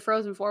when the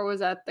Frozen Four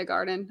was at the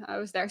Garden. I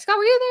was there. Scott,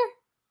 were you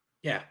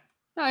there? Yeah.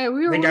 Oh, yeah,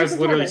 we were. I think I was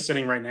literally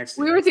sitting right next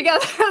to you. We were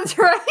together. That's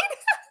right.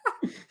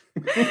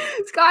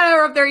 Scott and I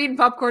were up there eating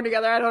popcorn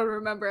together. I don't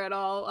remember at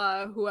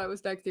all who I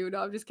was next to.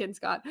 No, I'm just kidding,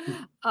 Scott.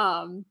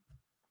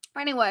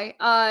 Anyway,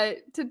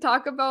 to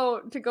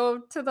go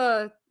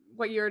to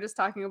what you were just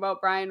talking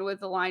about, Brian, with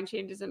the line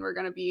changes, and we're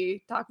going to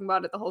be talking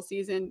about it the whole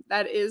season.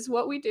 That is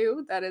what we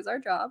do. That is our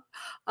job,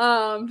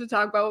 to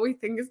talk about what we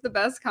think is the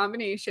best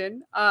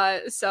combination.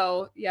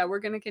 So yeah, we're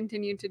going to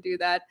continue to do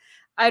that.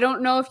 I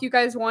don't know if you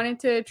guys wanted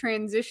to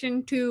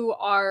transition to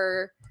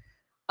our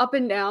up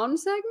and down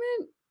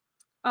segment,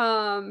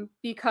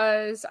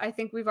 because I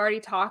think we've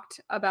already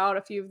talked about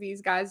a few of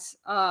these guys,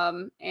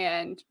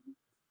 and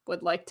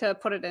would like to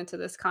put it into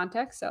this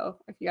context. So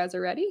if you guys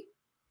are ready.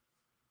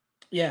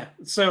 Yeah.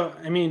 So,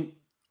 I mean,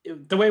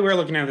 the way we're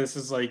looking at this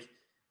is like,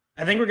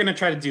 I think we're going to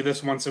try to do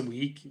this once a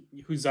week.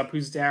 Who's up,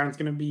 who's down. It's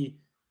going to be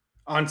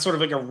on sort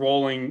of like a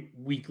rolling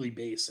weekly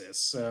basis.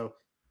 So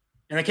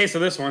in the case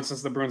of this one,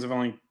 since the Bruins have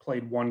only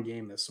played one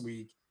game this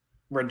week,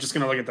 we're just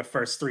going to look at the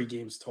first 3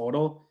 games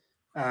total.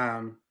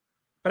 But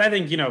I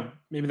think,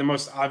 maybe the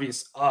most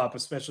obvious up,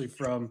 especially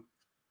from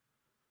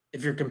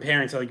if you're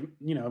comparing to like,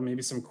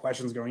 maybe some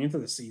questions going into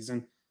the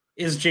season,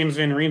 is James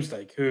Van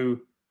Riemsdyk,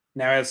 who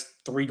now has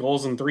 3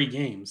 goals in 3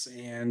 games,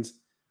 and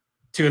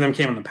 2 of them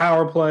came on the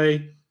power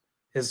play.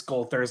 His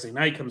goal Thursday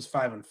night comes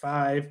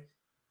 5-5,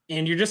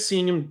 and you're just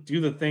seeing him do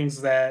the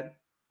things that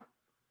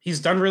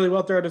he's done really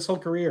well throughout his whole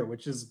career,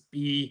 which is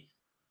be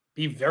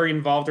very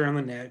involved around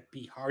the net,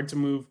 be hard to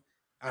move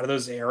out of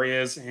those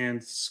areas,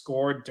 and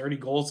score dirty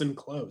goals in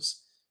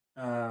close.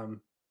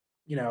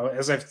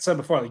 As I've said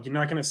before, like, you're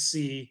not going to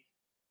see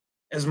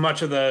as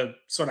much of the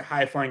sort of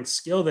high flying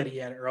skill that he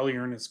had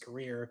earlier in his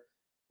career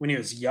when he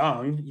was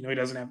young. He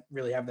doesn't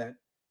really have that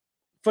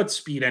foot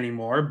speed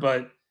anymore,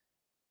 but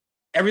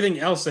everything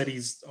else that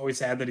he's always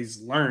had, that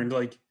he's learned,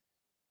 like, he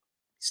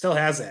still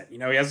has that. He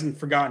hasn't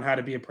forgotten how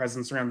to be a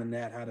presence around the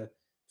net, how to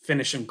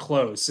finish him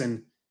close.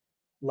 And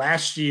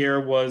last year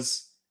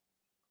was,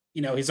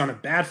 he's on a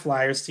bad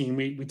Flyers team.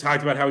 We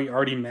talked about how he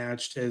already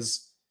matched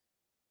his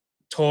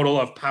total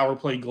of power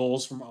play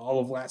goals from all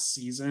of last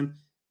season.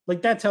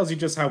 Like, that tells you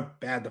just how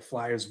bad the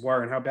Flyers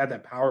were and how bad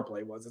that power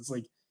play was. It's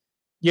like,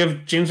 you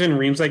have James Van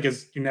Riemsdyk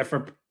as your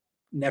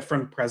net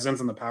front presence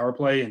on the power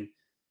play, and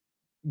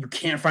you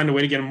can't find a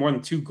way to get him more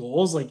than 2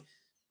 goals.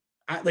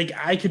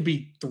 I could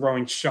be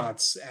throwing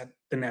shots at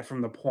the net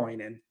from the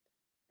point and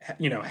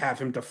have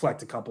him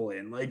deflect a couple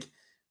in. Like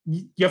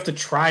you have to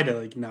try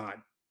to not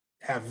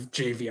have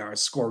JVR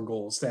score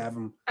goals to have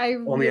him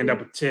only end up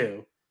with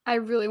 2. I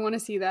really want to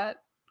see that.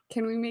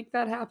 Can we make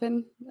that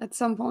happen at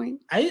some point?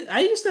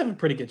 I used to have a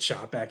pretty good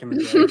shot back in the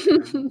day.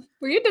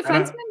 Were you a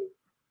defenseman?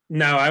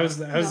 No, I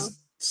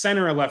was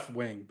center or left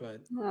wing,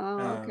 but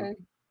okay.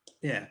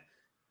 Yeah.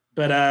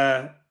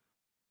 But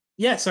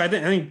yeah, so I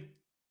think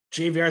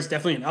JVR is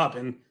definitely an up.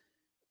 And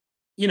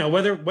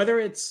whether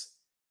it's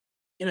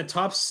in a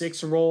top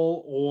 6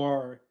 role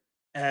or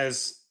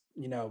as,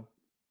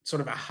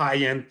 sort of a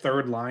high-end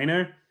third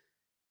liner,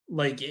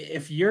 like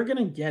if you're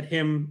gonna get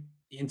him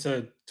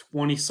into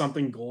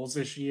 20-something goals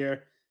this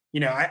year,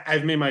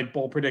 I've made my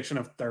bold prediction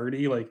of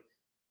 30. Like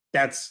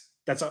that's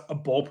a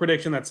bold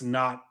prediction. That's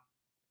not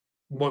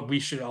what we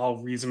should all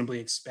reasonably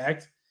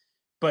expect.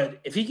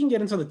 But if he can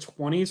get into the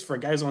 20s for a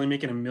guy who's only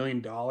making $1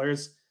 million,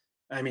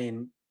 I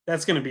mean,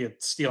 that's going to be a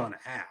steal and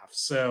a half.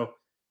 So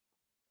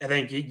I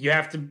think you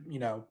have to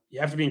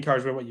be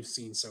encouraged by what you've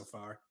seen so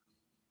far.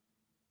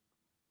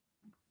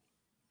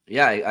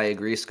 Yeah, I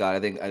agree, Scott. I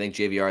think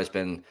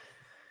JVR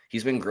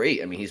he's been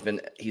great. I mean,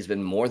 he's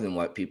been more than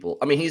what people.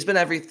 I mean, he's been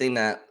everything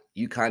that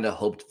you kind of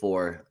hoped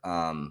for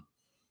from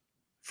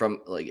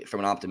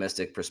an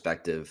optimistic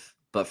perspective,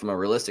 but from a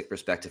realistic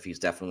perspective, he's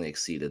definitely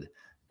exceeded.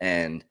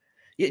 And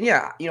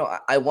yeah,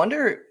 I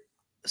wonder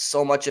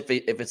so much if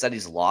it's that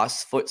he's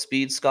lost foot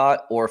speed,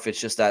 Scott, or if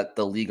it's just that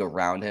the league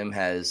around him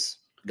has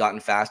gotten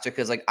faster.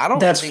 Because I don't.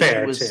 That's think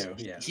fair he was, too.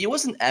 Yeah. He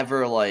wasn't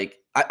ever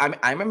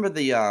I remember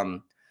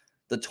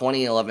the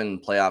 2011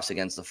 playoffs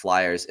against the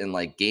Flyers in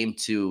game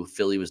 2,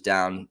 Philly was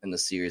down in the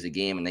series of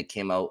game and they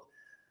came out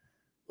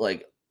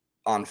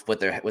on with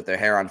their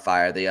hair on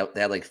fire. They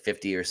had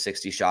 50 or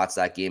 60 shots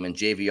that game, and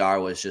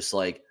JVR was just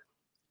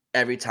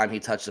every time he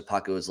touched the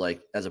puck, it was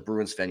as a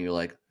Bruins fan, you're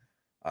like,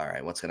 all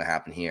right, what's going to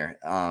happen here?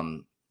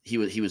 He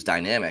was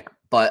dynamic,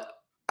 but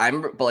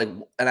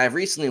and I've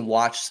recently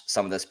watched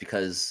some of this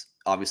because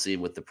obviously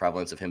with the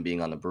prevalence of him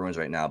being on the Bruins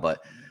right now,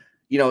 but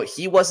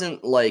he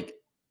wasn't like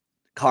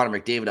Connor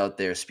McDavid out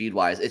there speed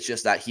wise. It's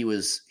just that he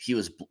was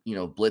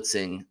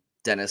blitzing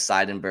Dennis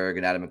Seidenberg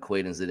and Adam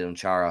McQuaid and Zdeno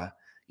Chara,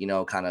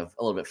 kind of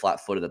a little bit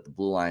flat footed at the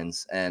blue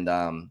lines. And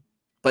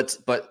but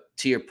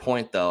to your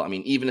point though, I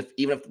mean, even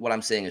if what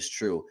I'm saying is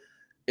true,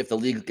 if the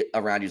league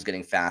around you is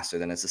getting faster,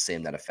 then it's the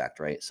same net effect,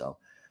 right? So,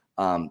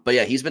 but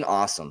yeah, he's been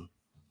awesome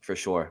for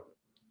sure.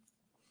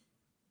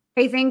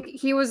 I think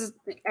he was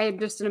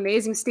just an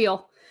amazing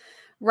steal,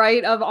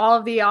 right? Of all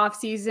of the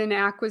offseason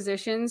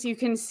acquisitions, you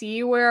can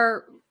see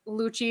where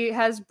Lucci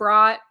has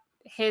brought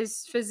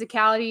his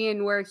physicality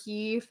and where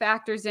he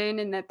factors in,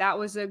 and that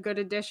was a good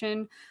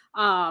addition.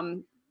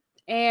 And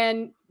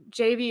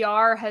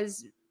JVR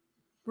has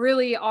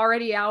really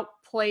already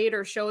outplayed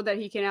or showed that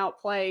he can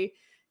outplay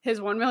his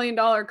 $1 million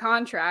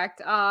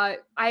contract.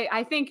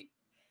 I think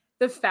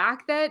the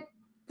fact that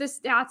the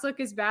stats look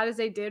as bad as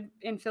they did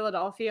in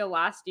Philadelphia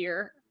last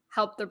year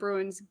helped the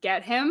Bruins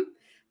get him,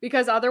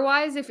 because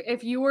otherwise,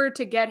 if you were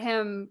to get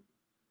him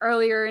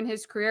earlier in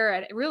his career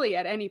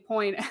at any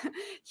point,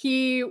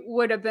 he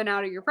would have been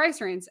out of your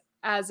price range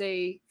as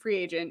a free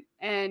agent.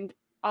 And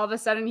all of a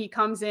sudden he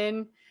comes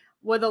in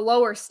with a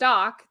lower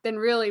stock than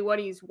really what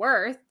he's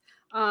worth.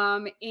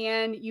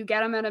 And you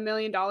get him at $1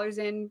 million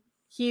in.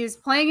 He's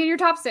playing in your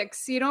top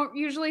 6. You don't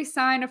usually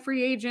sign a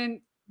free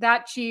agent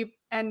that cheap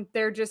and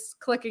they're just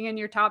clicking in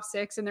your top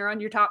 6 and they're on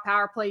your top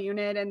power play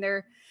unit and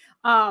they're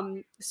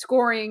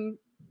scoring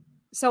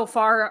so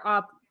far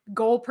up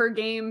goal per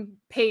game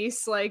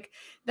pace.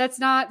 That's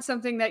not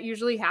something that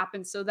usually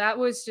happens. So that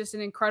was just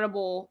an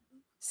incredible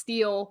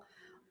steal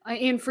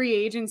in free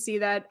agency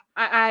that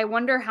I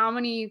wonder how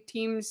many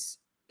teams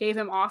gave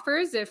him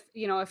offers if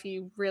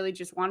he really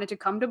just wanted to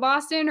come to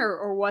Boston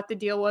or what the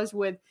deal was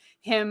with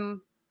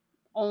him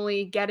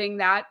only getting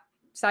that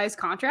size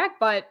contract,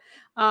 but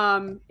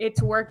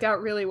it's worked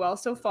out really well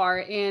so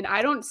far. And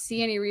I don't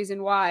see any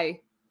reason why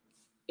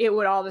it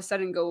would all of a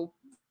sudden go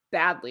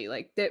badly.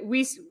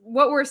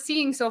 What we're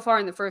seeing so far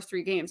in the first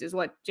 3 games is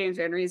what James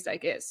Van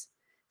Riemsdyk is.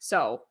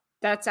 So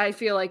I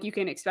feel like you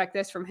can expect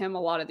this from him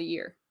a lot of the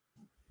year.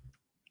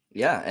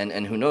 Yeah.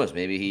 And who knows,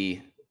 maybe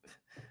he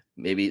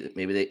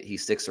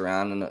sticks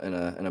around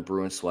in a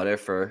Bruins sweater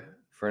for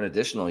an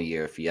additional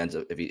year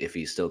if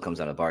he still comes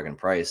at a bargain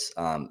price,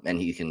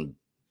 and he can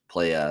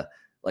play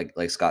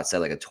like Scott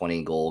said, a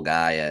 20 goal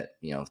guy at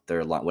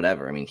third line,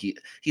 whatever. I mean,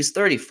 he's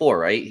 34,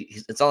 right?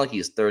 It's not like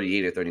he's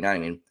 38 or 39. I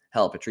mean,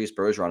 hell, Patrice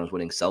Bergeron was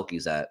winning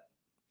Selkies at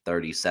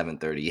 37,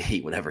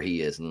 38, whatever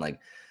he is, and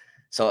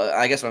so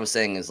I guess what I'm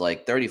saying is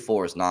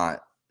 34 is not.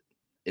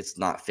 It's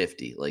not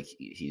 50.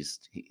 He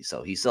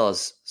still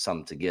has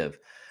some to give.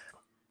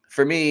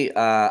 For me,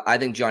 I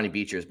think Johnny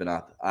Beecher's been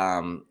up.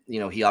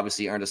 He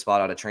obviously earned a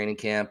spot out of training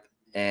camp,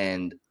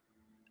 and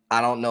I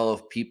don't know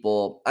if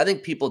I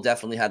think people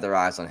definitely had their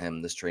eyes on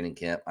him this training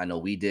camp. I know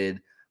we did.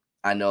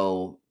 I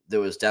know there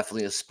was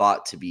definitely a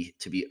spot to be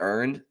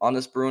earned on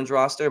this Bruins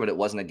roster, but it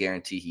wasn't a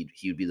guarantee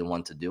he would be the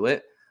one to do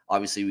it.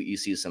 Obviously, you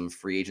see some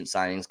free agent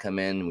signings come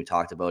in. We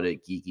talked about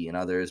it, Geeky and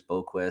others,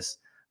 Boquist.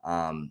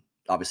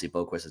 Obviously,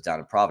 Boquist is down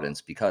in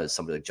Providence because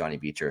somebody like Johnny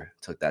Beecher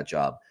took that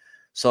job.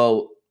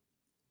 So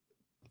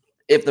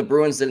if the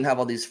Bruins didn't have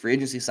all these free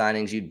agency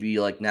signings, you'd be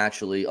like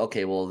naturally,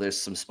 okay, well,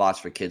 there's some spots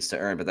for kids to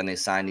earn. But then they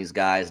sign these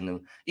guys. And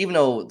even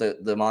though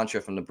the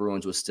mantra from the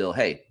Bruins was still,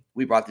 hey,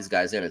 we brought these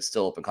guys in, it's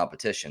still open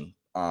competition.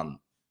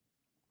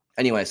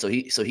 Anyway, so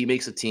he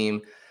makes a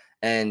team,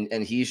 and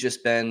he's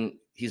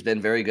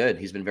been very good.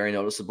 He's been very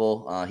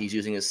noticeable. He's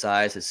using his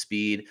size, his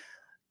speed,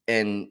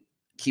 and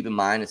keep in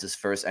mind it's his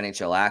first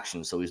NHL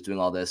action, so he's doing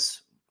all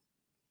this,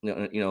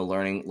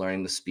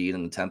 learning the speed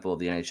and the tempo of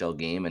the NHL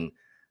game. And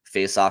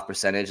face-off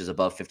percentage is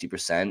above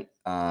 50%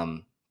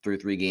 through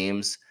 3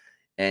 games,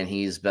 and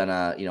he's been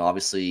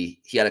obviously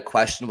he had a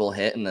questionable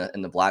hit in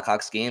the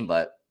Blackhawks game,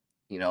 but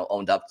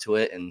owned up to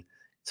it and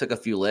took a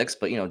few licks,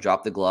 but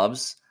dropped the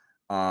gloves.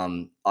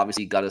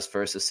 Obviously got his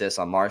first assist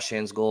on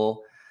Marchand's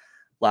goal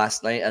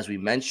last night, as we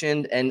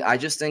mentioned. And I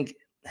just think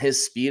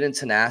his speed and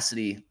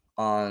tenacity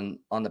on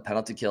the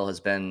penalty kill has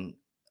been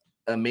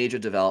a major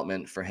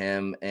development for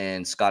him.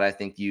 And Scott, I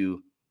think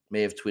you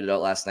may have tweeted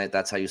out last night,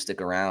 that's how you stick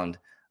around.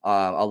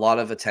 A lot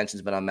of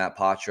attention's been on Matt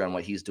Poitras on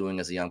what he's doing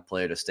as a young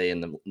player to stay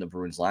in the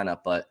Bruins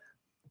lineup,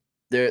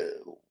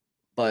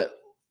 but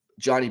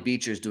Johnny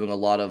Beecher is doing a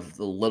lot of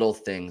the little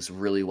things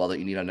really well that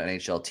you need on an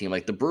NHL team.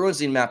 Like the Bruins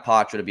need Matt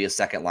Poitras to be a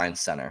second line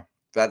center.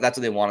 That's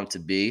what they want him to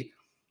be.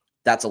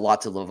 That's a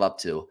lot to live up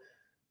to.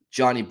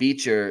 Johnny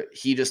Beecher,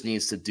 he just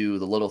needs to do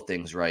the little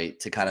things right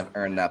to kind of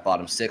earn that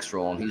bottom 6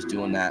 role, and he's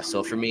doing that.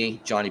 So for me,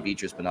 Johnny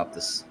Beecher's been up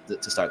to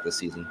start this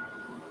season.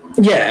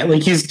 Yeah,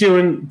 like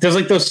there's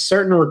like those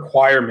certain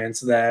requirements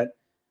that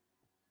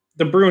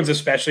the Bruins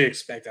especially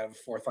expect out of a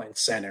fourth line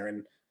center,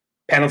 and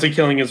penalty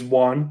killing is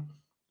one.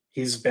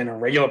 He's been a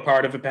regular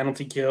part of a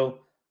penalty kill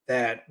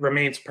that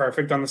remains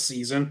perfect on the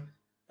season.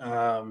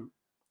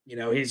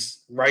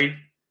 He's right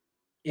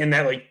in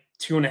that like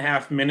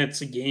 2.5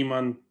 minutes a game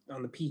on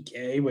the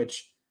PK,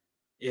 which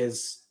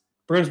is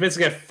Bruins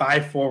basically have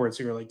 5 forwards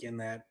who are like in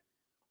that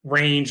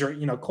range, or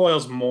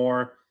Coyle's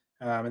more.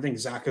 I think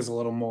Zaka's a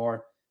little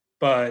more,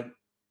 but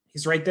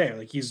he's right there.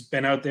 Like he's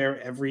been out there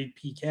every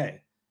PK.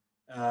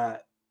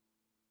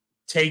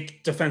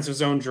 Take defensive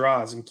zone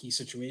draws in key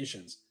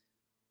situations.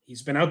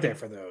 He's been out there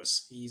for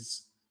those.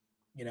 He's,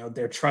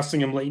 they're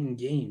trusting him late in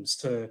games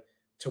to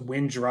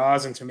win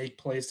draws and to make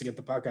plays to get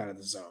the puck out of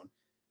the zone.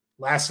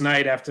 Last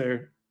night,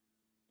 after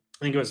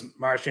I think it was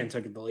Marchand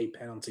took the late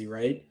penalty,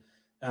 right?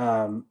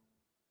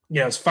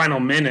 His final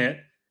minute,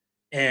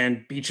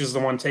 and Beach is the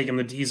one taking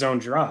the D zone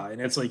draw, and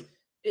it's like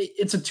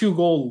it's a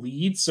 2-goal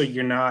lead, so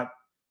you're not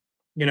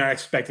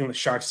expecting the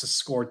Sharks to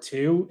score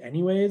 2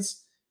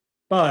 anyways,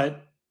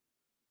 but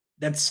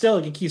that's still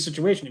like a key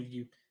situation. If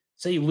you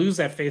say you lose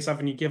that faceoff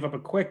and you give up a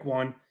quick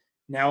one,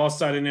 now all of a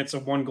sudden it's a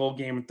 1-goal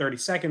game with 30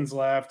 seconds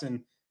left,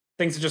 and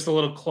things are just a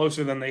little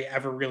closer than they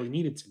ever really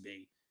needed to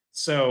be.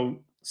 So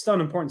still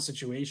an important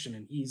situation,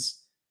 and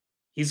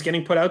he's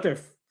getting put out there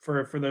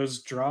for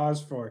those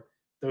draws, for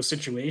those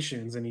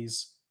situations, and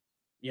he's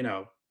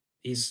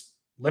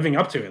living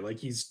up to it. Like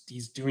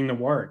he's doing the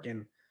work,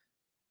 and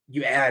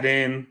you add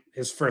in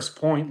his first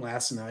point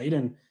last night,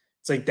 and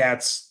it's like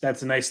that's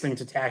a nice thing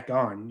to tack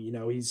on.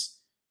 He's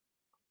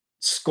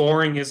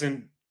scoring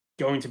isn't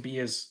going to be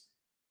his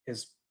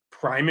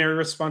primary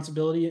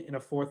responsibility in a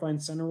fourth line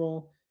center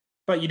role,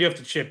 but you do have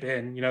to chip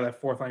in. That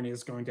fourth line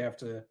is going to have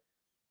to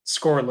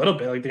score a little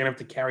bit. Like they're gonna have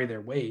to carry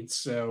their weight.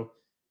 So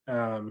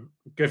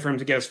good for him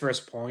to get his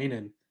first point,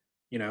 and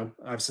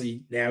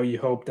obviously now you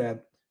hope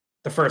that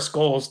the first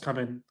goal is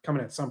coming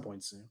at some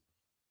point soon.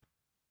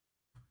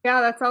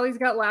 Yeah, that's all he's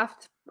got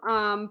left.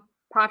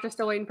 Patra's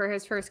still waiting for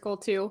his first goal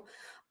too.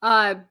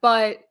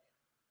 But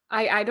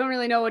I don't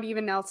really know what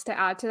even else to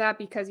add to that,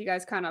 because you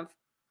guys kind of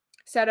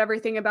said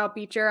everything about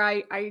Beecher.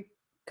 I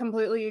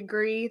completely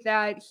agree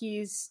that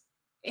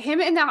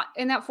him in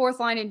that fourth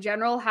line in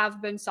general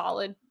have been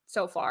solid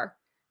so far.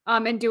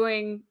 And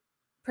doing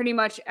pretty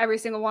much every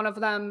single one of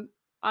them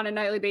on a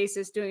nightly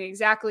basis, doing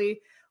exactly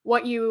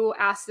what you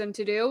asked them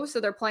to do. So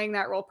they're playing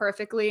that role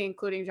perfectly,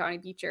 including Johnny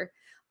Beecher.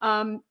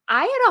 I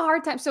had a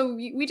hard time. So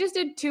we just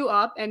did 2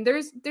 up, and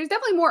there's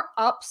definitely more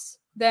ups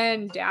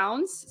than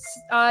downs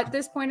at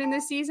this point in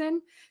this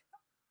season.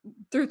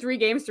 Through 3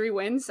 games, 3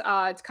 wins.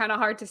 It's kind of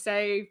hard to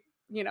say,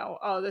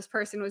 this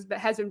person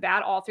has been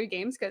bad all 3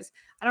 games, because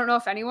I don't know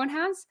if anyone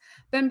has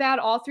been bad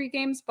all 3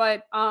 games,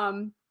 but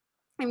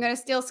I'm going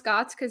to steal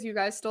Scott's because you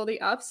guys stole the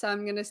ups. So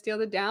I'm going to steal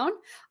the down.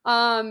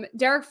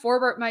 Derek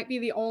Forbort might be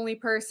the only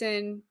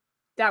person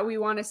that we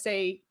want to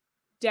say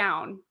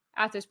down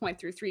at this point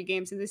through 3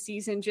 games of the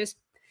season, just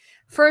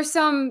for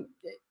some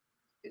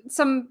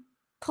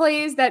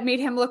plays that made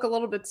him look a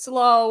little bit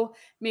slow,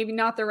 maybe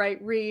not the right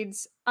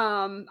reads.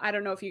 I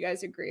don't know if you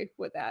guys agree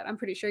with that. I'm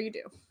pretty sure you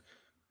do.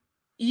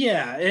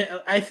 Yeah,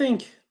 I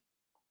think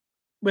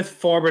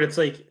with Forbort, it's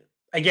like,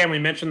 again, we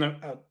mentioned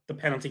the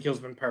penalty kill's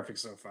been perfect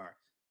so far.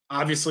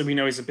 obviously we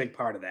know he's a big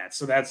part of that.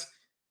 So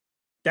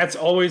that's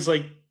always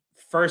like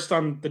first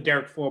on the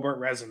Derek Forbort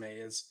resume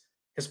is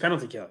his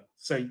penalty killing.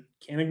 So you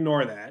can't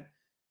ignore that.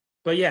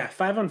 But yeah,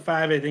 5-on-5,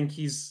 I think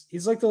he's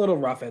like a little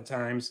rough at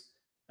times.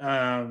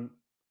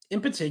 In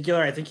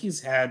particular, I think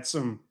he's had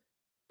some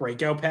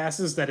breakout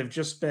passes that have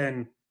just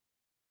been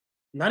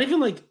not even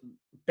like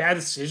bad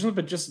decisions,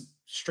 but just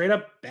straight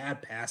up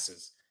bad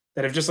passes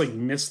that have just like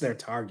missed their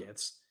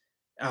targets.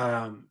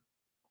 Um,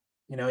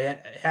 he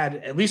had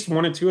at least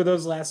one or two of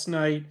those last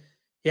night.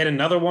 He had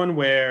another one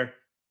where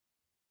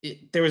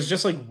there was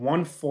just like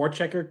one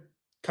forechecker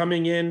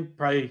coming in,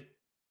 probably,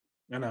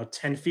 I don't know,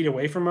 10 feet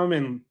away from him.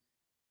 And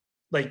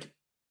like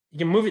you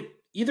can move it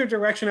either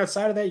direction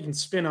outside of that, you can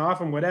spin off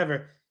and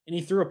whatever. And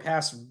he threw a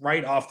pass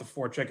right off the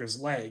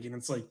forechecker's leg. And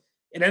it's like,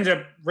 it ended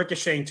up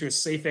ricocheting to a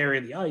safe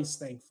area of the ice,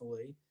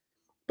 thankfully.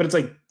 But it's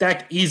like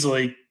that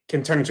easily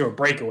can turn into a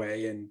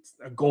breakaway and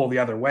a goal the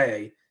other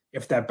way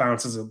if that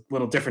bounces a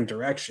little different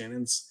direction.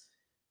 And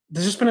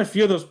there's just been a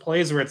few of those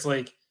plays where it's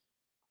like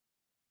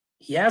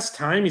he has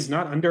time, he's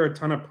not under a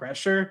ton of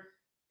pressure,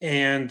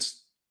 and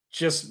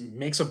just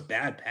makes a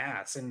bad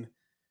pass. And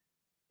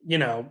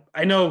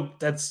I know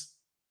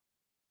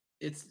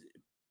it's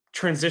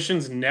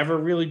transitions never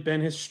really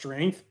been his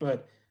strength,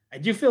 but I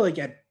do feel like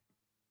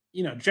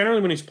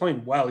generally when he's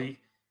playing well,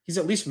 he's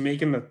at least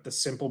making the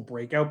simple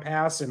breakout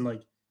pass and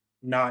like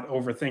not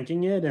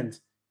overthinking it. And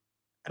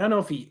I don't know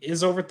if he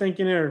is overthinking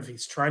it or if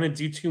he's trying to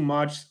do too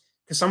much,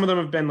 because some of them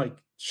have been like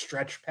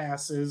stretch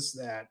passes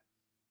that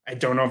I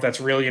don't know if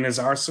that's really in his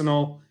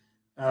arsenal.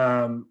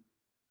 So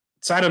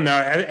I don't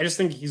know. I just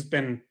think he's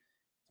been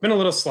a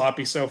little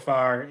sloppy so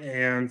far.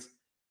 And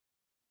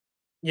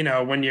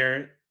when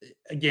you're,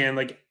 again,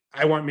 like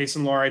I want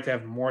Mason Lohrei to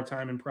have more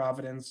time in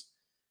Providence.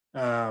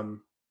 Let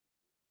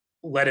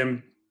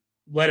him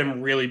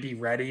really be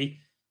ready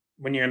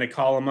when you're going to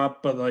call him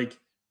up. But like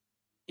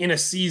in a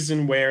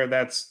season where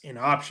that's an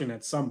option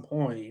at some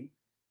point,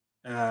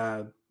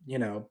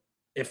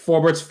 if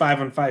Forbort's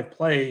 5-on-5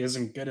 play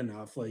isn't good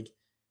enough, like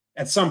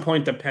at some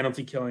point the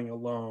penalty killing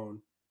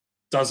alone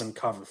doesn't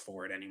cover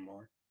for it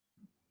anymore.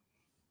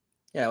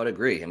 Yeah, I would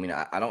agree. I mean,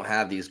 I don't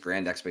have these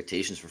grand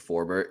expectations for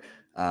Forbort.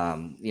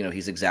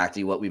 He's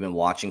exactly what we've been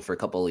watching for a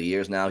couple of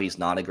years now. He's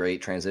not a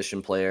great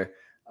transition player.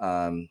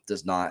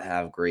 Does not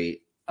have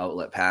great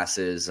outlet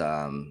passes.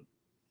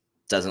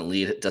 Doesn't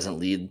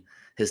lead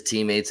his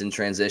teammates in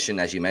transition.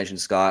 As you mentioned,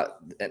 Scott,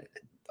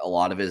 a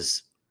lot of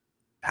his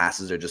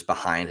passes are just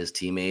behind his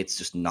teammates,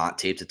 just not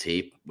tape to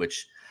tape,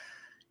 which,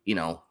 you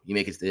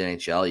make it to the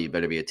NHL, you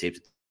better be a tape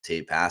to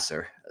tape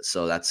passer.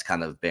 So that's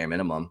kind of bare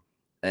minimum.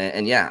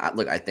 And yeah,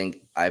 look, I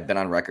think I've been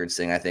on record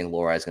saying I think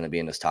Lohrei is going to be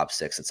in his top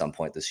 6 at some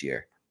point this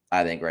year.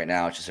 I think right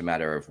now it's just a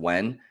matter of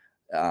when.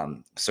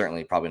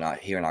 Certainly probably not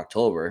here in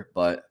October,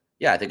 but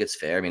yeah, I think it's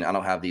fair. I mean, I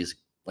don't have these,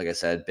 like I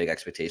said, big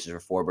expectations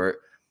for Forbort.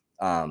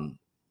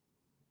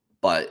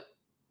 But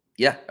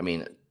yeah, I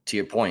mean, to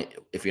your point,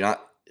 if you're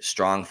not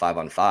strong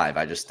 5-on-5,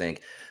 I just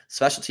think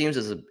special teams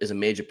is a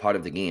major part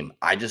of the game.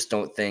 I just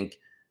don't think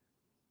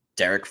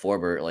Derek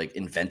Forbort like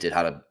invented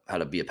how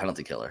to be a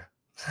penalty killer.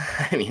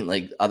 I mean,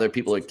 like other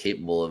people are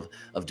capable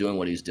of doing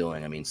what he's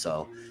doing. I mean,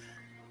 so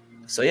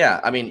yeah,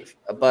 I mean,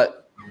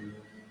 but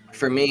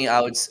for me,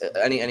 I would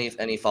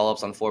any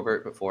follow-ups on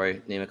Forbort before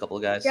I name a couple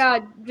of guys? Yeah,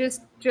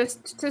 just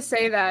to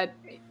say that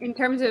in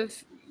terms of,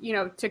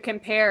 to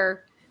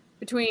compare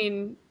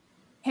between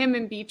him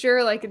and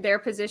Beecher, like their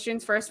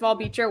positions, first of all,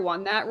 Beecher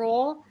won that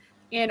role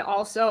and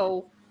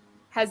also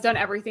has done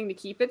everything to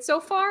keep it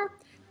so far.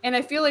 And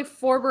I feel like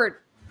Forbort,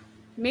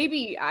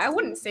 maybe I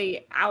wouldn't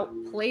say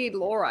outplayed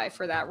Lohrei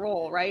for that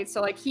role, right?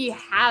 So like he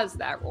has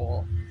that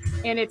role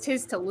and it's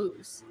his to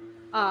lose.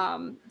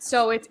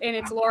 So it's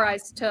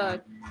Lohrei's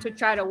to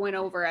try to win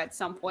over at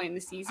some point in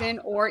the season,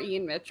 or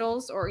Ian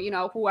Mitchell's, or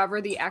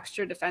whoever the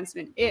extra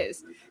defenseman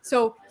is.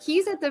 So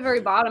he's at the very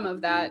bottom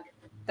of that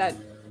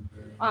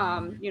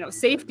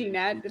safety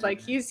net.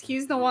 Like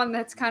he's the one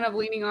that's kind of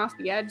leaning off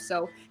the edge.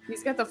 So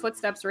he's got the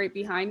footsteps right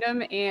behind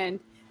him, and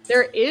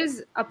there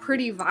is a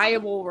pretty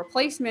viable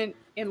replacement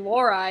in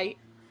Lohrei.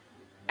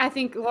 I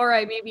think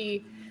Lohrei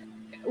maybe,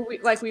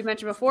 like we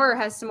mentioned before,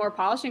 has some more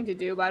polishing to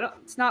do, but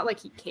it's not like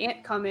he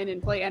can't come in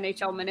and play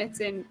NHL minutes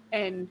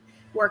and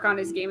work on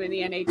his game in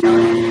the NHL.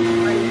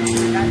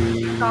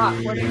 Scott,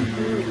 what are you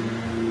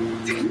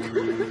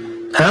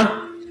doing?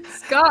 Huh?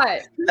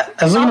 Scott.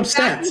 As I'm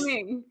upset.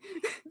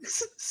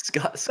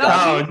 Scott.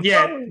 Oh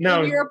yeah,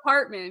 no. In your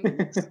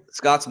apartment.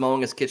 Scott's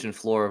mowing his kitchen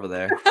floor over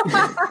there.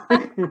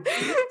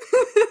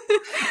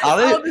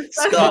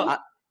 Scott,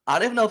 I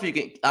don't even know if you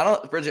can.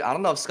 Bridget, I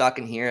don't know if Scott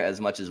can hear as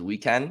much as we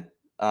can.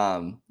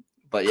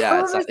 But yeah,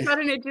 all of a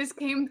sudden it just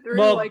came through.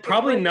 Well, like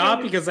probably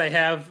not, because I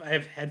have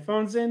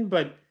headphones in,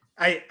 but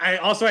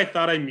I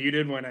thought I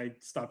muted when I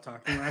stopped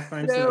talking last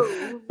time.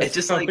 So it's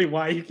just like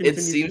why you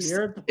continue to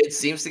hear it. It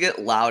seems to get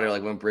louder.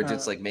 Like when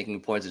Bridget's like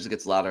making points, it just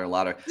gets louder and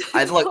louder.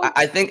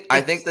 I think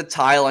the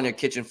tile on your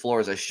kitchen floor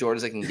is as short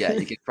as it can get.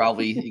 You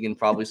can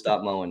probably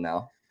stop mowing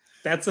now.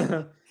 That's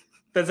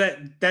Does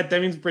that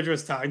means Bridget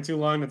was talking too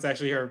long? That's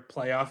actually her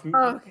playoff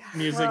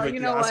music, well, like you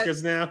the know Oscars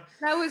what? now.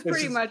 That was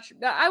pretty much.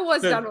 I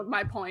was done with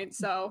my point.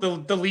 So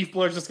the leaf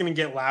blower is just going to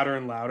get louder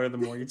and louder the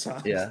more you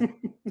talk. Yeah.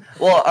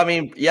 Well, I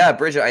mean, yeah,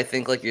 Bridget, I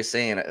think like you're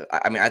saying,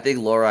 I mean, I think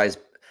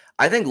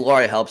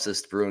Lorai helps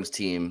this Bruins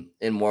team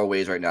in more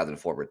ways right now than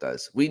Forbert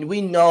does. We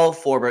know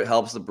Forbert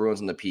helps the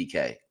Bruins in the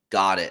PK.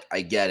 Got it.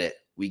 I get it.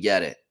 We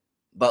get it.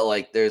 But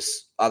like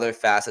there's other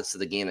facets to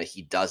the game that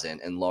he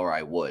doesn't, and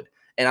Lorai would.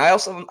 And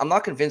I'm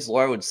not convinced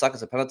Lorai would suck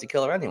as a penalty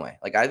killer anyway.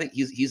 Like I think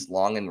he's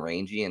long and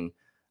rangy, and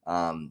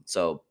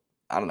so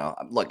I don't know.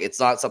 Look, it's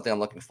not something I'm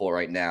looking for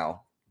right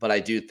now. But I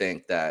do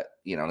think that,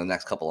 in the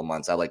next couple of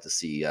months, I'd like to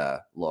see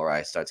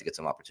Lorai start to get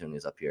some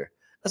opportunities up here.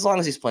 As long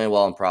as he's playing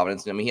well in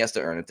Providence. I mean, he has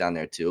to earn it down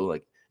there too.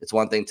 Like, it's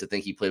one thing to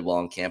think he played well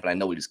in camp, and I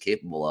know what he's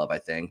capable of, I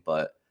think,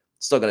 but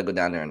still got to go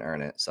down there and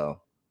earn it. So,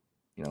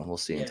 we'll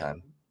see in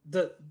time.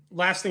 The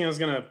last thing I was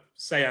going to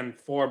say on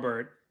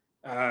Forbert,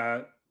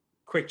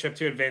 quick trip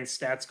to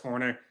advanced stats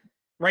corner.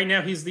 Right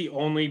now, he's the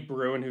only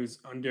Bruin who's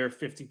under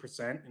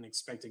 50% in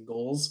expected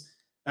goals.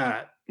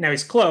 Now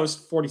he's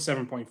close,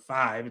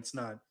 47.5. It's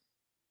not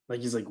like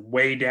he's like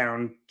way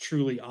down,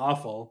 truly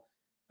awful.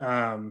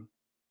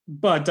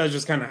 But it does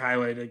just kind of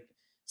highlight like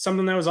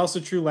something that was also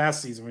true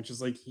last season, which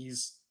is like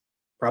he's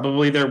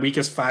probably their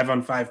weakest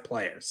 5-on-5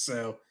 player.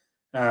 So,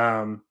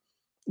 and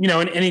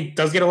he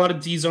does get a lot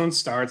of D zone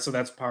starts, so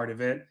that's part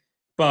of it.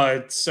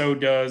 But so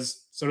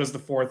does the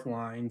fourth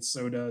line,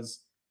 so does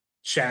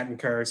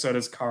Shattenkirk, so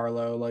does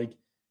Carlo. Like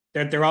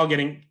they're all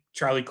getting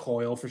Charlie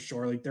Coyle for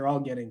sure. Like they're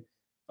all getting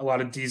a lot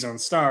of D zone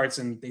starts,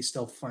 and they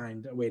still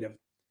find a way to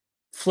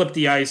flip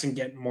the ice and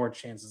get more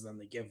chances than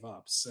they give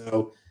up.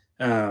 So,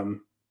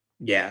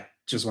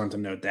 just wanted to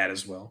note that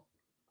as well.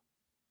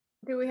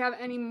 Do we have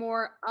any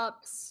more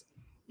ups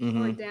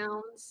or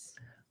downs?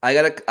 I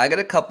got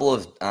a couple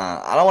of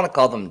I don't want to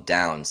call them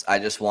downs. I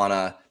just want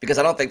to, because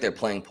I don't think they're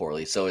playing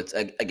poorly. So it's,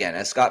 again,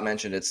 as Scott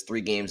mentioned, it's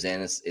 3 games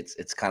in.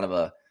 It's kind of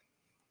a,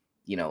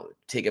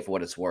 take it for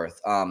what it's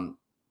worth.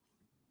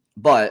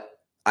 But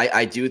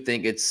I do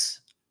think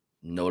it's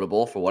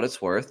notable for what it's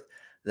worth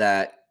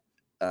that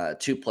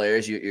 2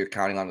 players you're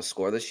counting on to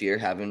score this year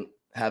haven't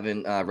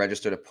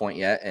registered a point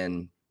yet,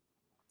 and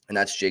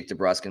that's Jake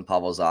DeBrusk and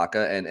Pavel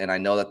Zacha. And I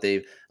know that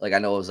I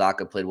know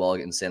Zacha played well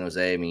in San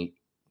Jose. I mean,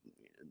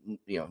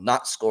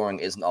 not scoring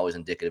isn't always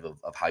indicative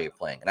of how you're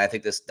playing, and I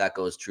think that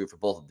goes true for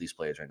both of these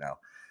players right now.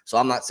 So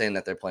I'm not saying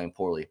that they're playing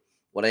poorly.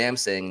 What I am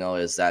saying though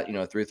is that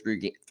through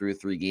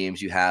 3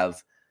 games you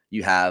have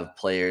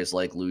players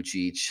like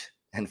Lucic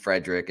and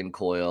Frederick and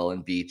Coyle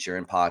and Beecher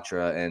and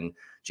Patra and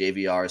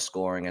JVR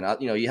scoring,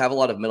 and you have a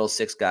lot of middle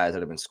 6 guys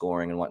that have been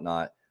scoring and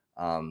whatnot.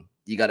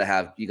 You got to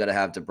have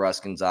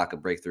DeBrusk and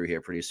Zacha break through here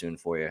pretty soon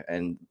for you,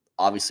 and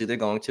obviously they're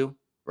going to,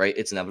 right?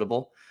 It's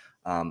inevitable.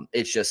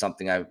 It's just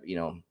something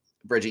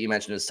Bridget, you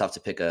mentioned it's tough to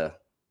pick a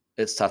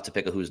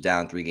who's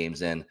down 3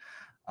 games in.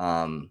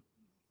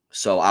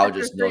 So I would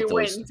just note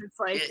those. It's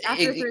like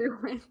after 3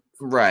 wins.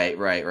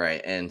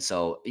 Right. And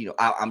so,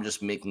 I'm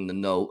just making the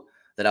note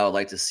that I would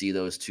like to see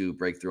those 2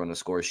 break through on the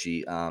score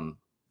sheet.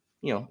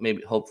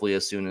 Maybe hopefully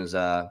as soon as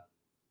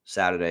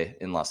Saturday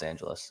in Los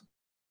Angeles.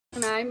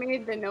 And I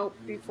made the note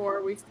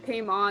before we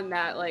came on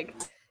that like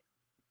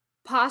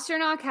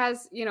Pastrnak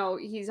has,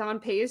 he's on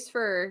pace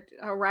for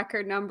a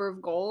record number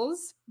of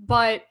goals,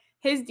 but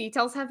his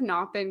details have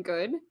not been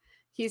good.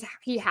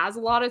 He has a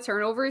lot of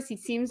turnovers. He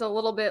seems a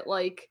little bit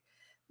like,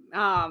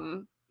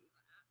 I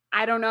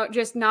don't know,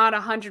 just not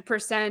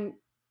 100%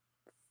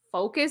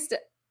 focused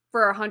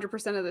for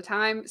 100% of the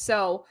time.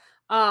 So,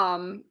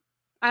 I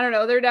don't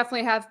know. There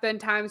definitely have been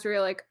times where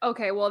you're like,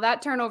 okay, well,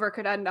 that turnover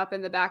could end up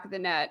in the back of the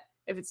net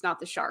if it's not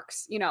the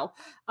Sharks,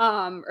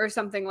 or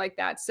something like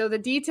that. So the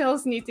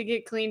details need to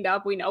get cleaned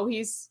up. We know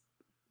he's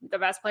the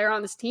best player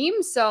on this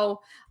team.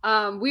 So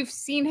we've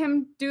seen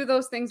him do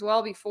those things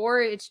well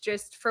before. It's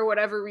just for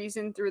whatever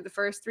reason through the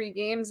first 3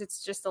 games,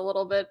 it's just a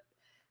little bit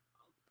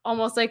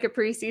almost like a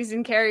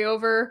preseason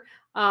carryover,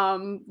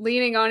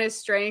 leaning on his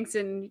strengths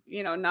and,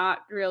 not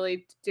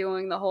really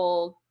doing the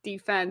whole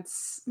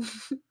defense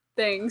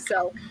thing.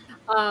 So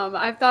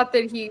I've thought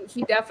that he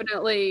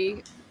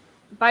definitely,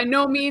 by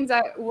no means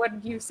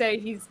would you say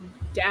he's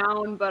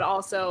down, but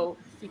also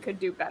he could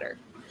do better.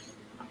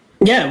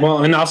 Yeah,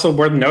 well, and also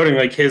worth noting,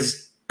 like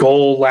his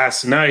goal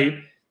last night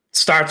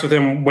starts with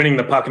him winning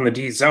the puck in the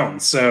D zone.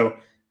 So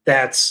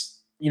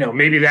that's,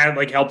 maybe that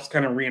like helps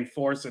kind of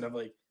reinforce it of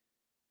like,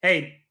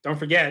 hey, don't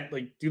forget,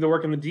 like do the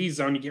work in the D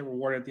zone, you get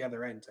rewarded at the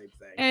other end type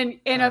thing.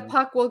 And a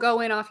puck will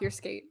go in off your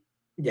skate.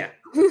 Yeah.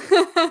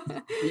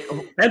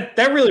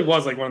 that really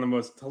was like one of the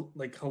most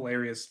like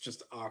hilarious,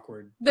 just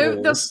awkward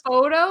the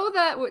photo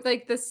that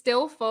like the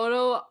still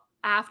photo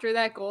after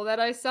that goal that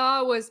I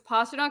saw was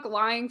Pastrnak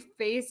lying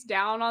face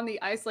down on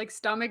the ice, like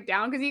stomach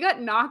down, because he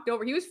got knocked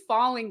over. He was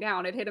falling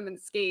down. It hit him in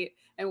the skate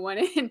and went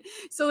in.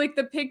 So like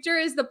the picture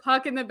is the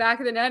puck in the back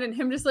of the net and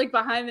him just like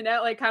behind the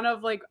net, like kind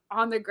of like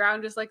on the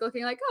ground, just like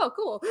looking like, oh,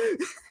 cool.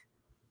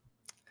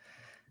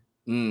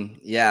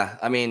 Yeah.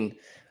 I mean,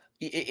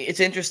 it's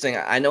interesting.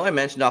 I know I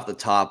mentioned off the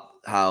top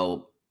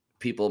how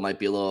people might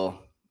be a little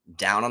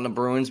down on the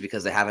Bruins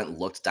because they haven't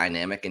looked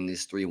dynamic in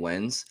these 3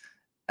 wins.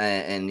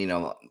 And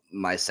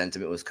my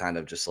sentiment was kind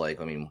of just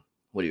like, I mean,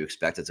 what do you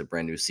expect? It's a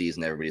brand new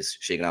season. Everybody's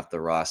shaking off the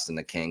rust and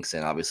the kinks,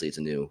 and obviously it's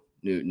a new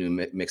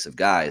mix of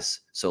guys.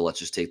 So let's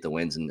just take the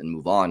wins and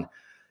move on.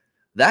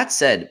 That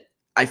said,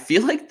 I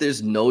feel like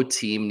there's no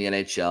team in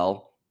the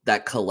NHL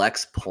that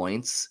collects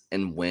points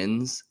and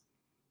wins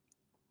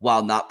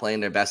while not playing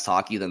their best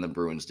hockey than the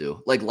Bruins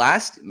do. Like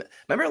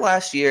remember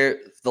last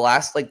year,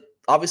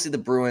 obviously the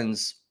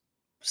Bruins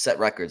set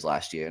records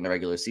last year in the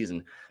regular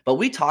season, but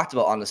we talked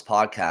about on this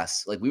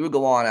podcast, like we would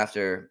go on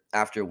after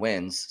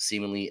wins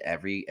seemingly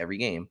every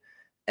game.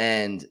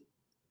 And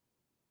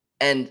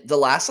the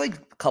last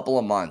like couple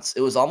of months,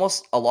 it was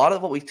almost a lot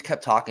of what we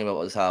kept talking about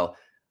was how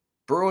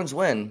Bruins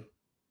win,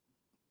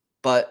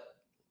 but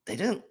they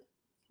didn't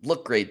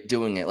look great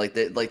doing it.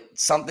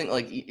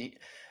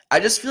 I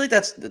just feel like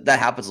that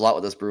happens a lot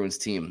with this Bruins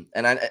team.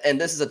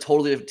 And this is a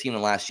totally different team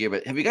than last year,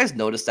 but have you guys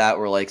noticed that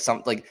where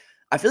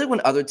I feel like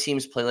when other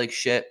teams play like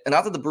shit, and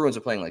not that the Bruins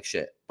are playing like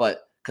shit,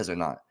 but because they're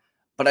not,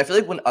 but I feel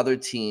like when other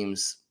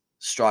teams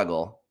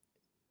struggle,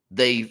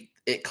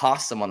 it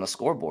costs them on the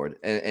scoreboard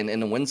and in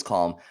the wins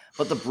column.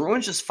 But the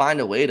Bruins just find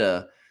a way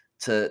to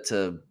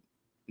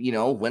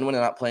win when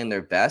they're not playing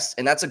their best,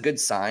 and that's a good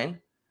sign.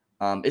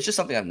 It's just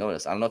something I've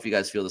noticed. I don't know if you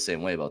guys feel the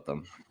same way about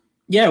them.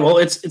 Yeah, well,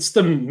 it's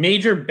the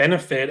major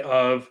benefit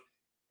of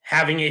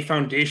having a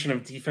foundation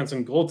of defense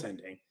and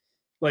goaltending.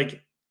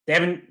 Like they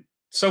haven't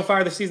so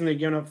far this season, they've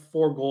given up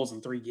 4 goals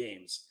in 3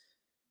 games,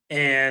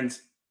 and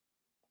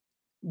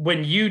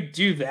when you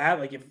do that,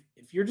 like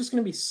if you're just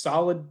going to be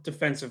solid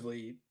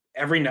defensively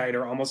every night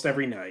or almost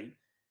every night,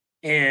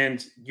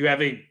 and you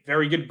have a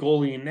very good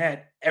goalie in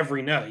net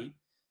every night,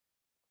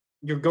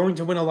 you're going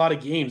to win a lot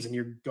of games, and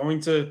you're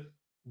going to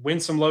win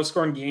some low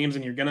scoring games,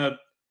 and you're going to,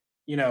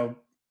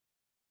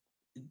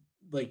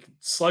 like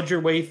sludge your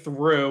way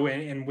through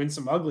and win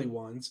some ugly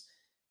ones.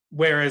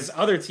 Whereas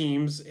other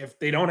teams, if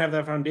they don't have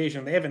that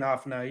foundation, they have an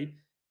off night.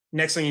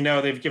 Next thing you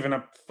know, they've given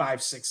up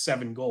 5, 6,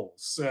 7 goals.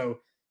 So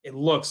it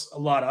looks a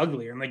lot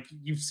uglier. And like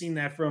you've seen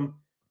that from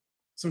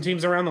some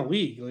teams around the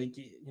league. Like,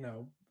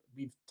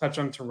 we've touched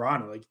on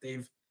Toronto. Like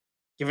they've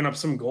given up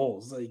some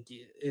goals. Like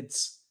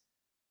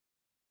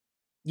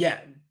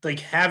like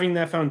having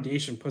that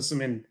foundation puts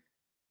them in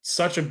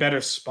such a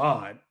better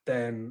spot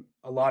than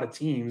a lot of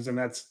teams. And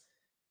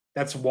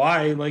that's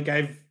why, like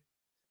I've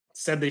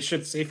said, they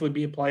should safely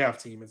be a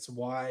playoff team. It's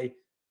why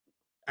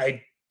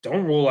I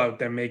don't rule out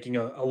them making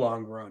a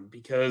long run,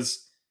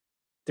 because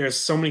there's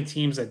so many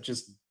teams that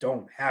just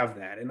don't have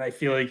that. And I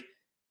feel like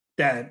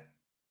that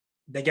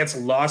gets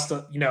lost.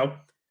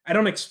 I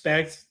don't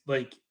expect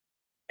like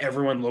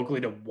everyone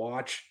locally to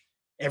watch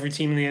every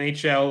team in the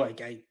NHL.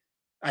 Like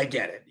I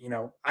get it.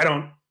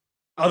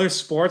 Other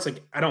sports,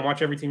 like I don't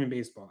watch every team in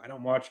baseball. I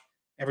don't watch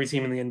every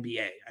team in the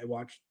NBA. I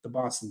watch the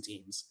Boston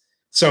teams.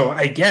 So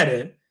I get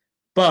it.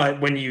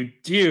 But when you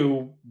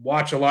do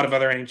watch a lot of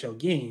other NHL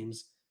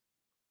games,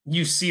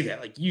 you see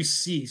that. Like you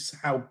see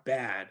how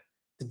bad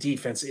the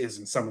defense is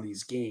in some of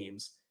these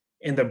games.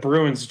 And the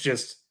Bruins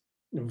just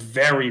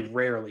very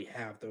rarely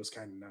have those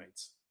kind of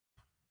nights.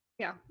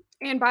 Yeah.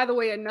 And by the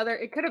way,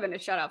 it could have been a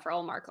shutout for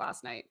Ullmark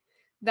last night.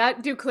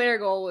 That Duclair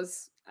goal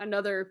was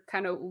another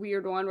kind of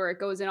weird one where it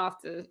goes in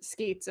off the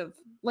skates of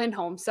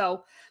Lindholm.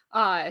 So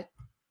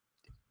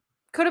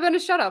could have been a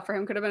shutout for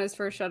him. Could have been his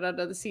first shutout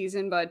of the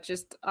season, but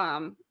just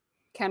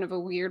kind of a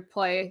weird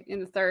play in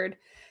the third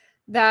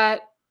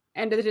that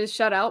ended his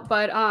shutout.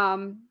 But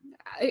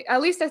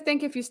at least I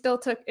think if you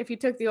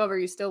took the over,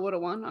 you still would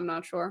have won. I'm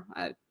not sure.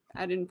 I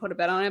didn't put a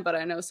bet on it, but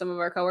I know some of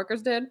our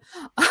coworkers did.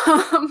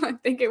 I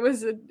think it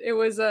was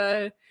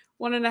a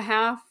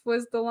 1.5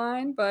 was the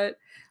line, but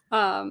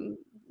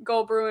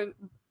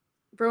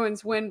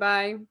Bruins win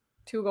by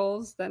 2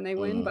 goals, then they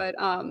win. But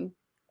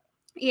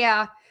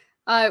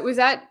was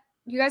that,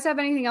 you guys have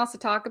anything else to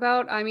talk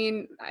about? I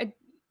mean,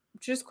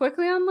 just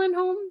quickly on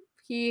Lindholm,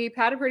 he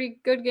had a pretty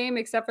good game,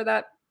 except for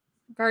that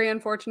very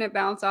unfortunate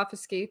bounce off his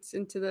skates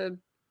into the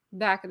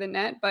back of the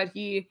net. But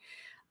he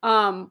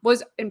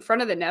was in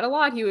front of the net a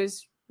lot. He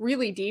was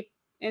really deep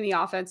in the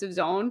offensive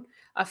zone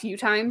a few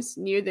times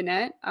near the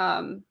net.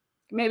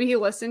 Maybe he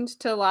listened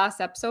to last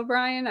episode,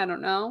 Brian. I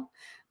don't know.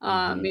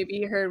 Maybe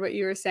you heard what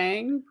you were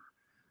saying.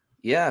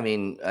 Yeah, I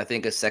mean, I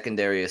think a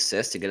secondary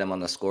assist to get him on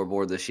the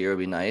scoreboard this year would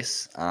be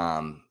nice.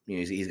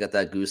 He's got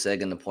that goose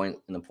egg in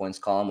the points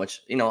column,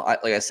 which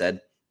like I said,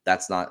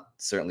 that's not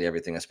certainly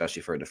everything,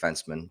 especially for a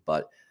defenseman.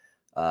 But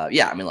I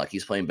mean, look,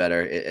 he's playing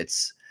better.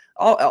 It's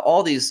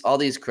all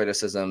these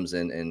criticisms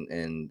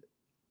and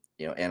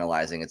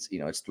analyzing. It's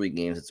 3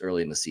 games. It's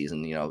early in the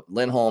season.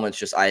 Lindholm. It's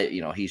just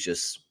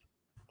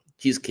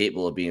he's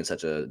capable of being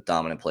such a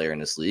dominant player in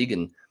this league,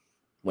 and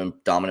when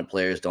dominant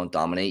players don't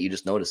dominate, you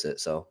just notice it.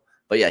 So.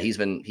 But yeah, he's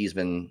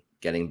been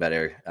getting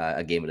better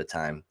a game at a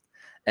time,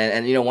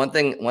 and one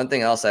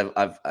thing else I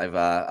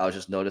was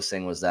just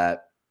noticing was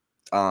that,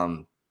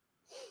 fans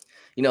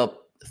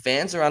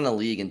around the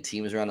league and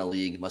teams around the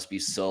league must be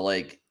so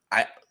like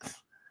I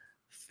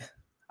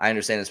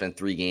understand it's been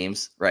 3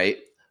 games, right?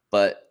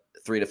 but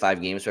 3 to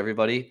 5 games for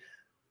everybody.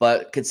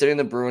 But considering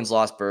the Bruins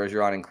lost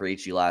Bergeron and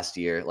Krejci last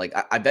year, like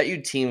I bet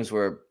you teams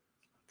were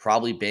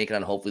probably banking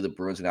on hopefully the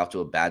Bruins get off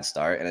to a bad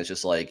start. And it's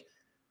just like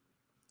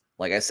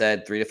I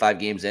said, 3 to 5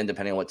 games in,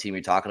 depending on what team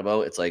you're talking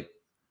about, it's like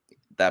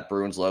that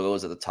Bruins logo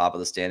is at the top of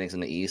the standings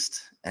in the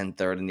East and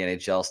third in the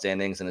NHL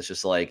standings. And it's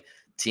just like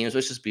teams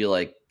would just be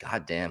like,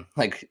 God damn,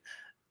 like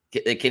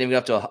they can't even get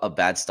up to a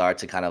bad start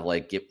to kind of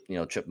like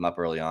trip them up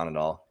early on at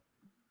all.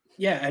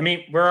 Yeah, I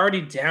mean, we're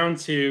already down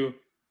to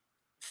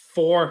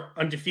 4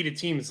 undefeated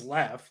teams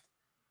left.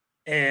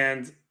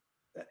 And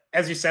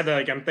as you said,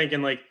 like, I'm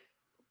thinking like,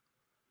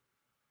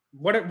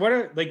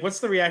 what's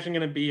the reaction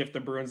going to be if the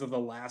Bruins are the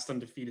last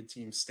undefeated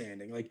team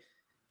standing? Like,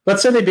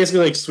 let's say they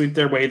basically like sweep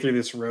their way through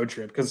this road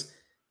trip. Cause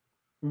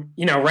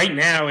right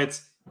now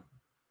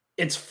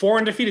it's 4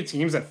 undefeated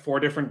teams at 4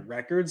 different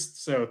records.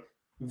 So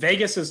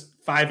Vegas is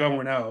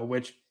 5-0-0,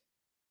 which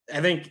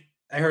I think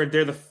I heard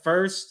they're the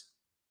first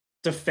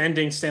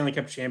defending Stanley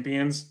Cup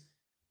champions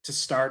to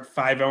start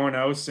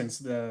 5-0-0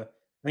 since I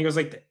think it was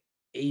like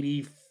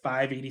the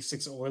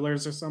 85-86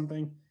 Oilers or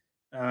something.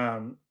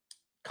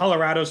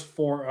 Colorado's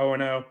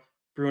 4-0-0,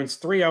 Bruins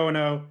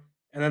 3-0-0,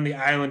 and then the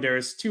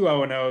Islanders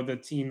 2-0-0, the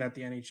team that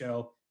the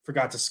NHL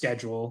forgot to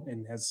schedule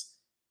and has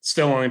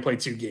still only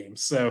played 2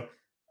 games. So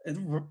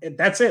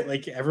that's it.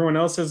 Like everyone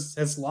else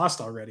has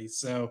lost already.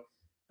 So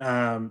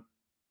it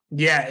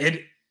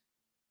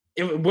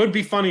would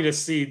be funny to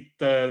see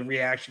the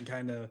reaction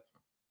kind of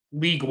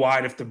league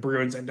wide if the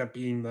Bruins end up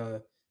being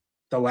the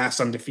last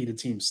undefeated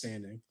team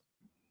standing.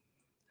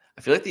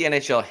 I feel like the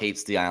NHL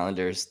hates the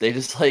Islanders. They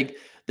just like,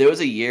 there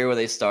was a year where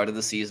they started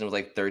the season with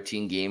like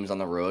 13 games on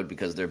the road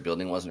because their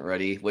building wasn't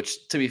ready,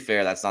 which to be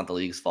fair, that's not the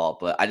league's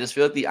fault. But I just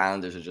feel like the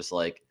Islanders are just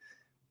like,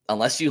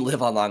 unless you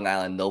live on Long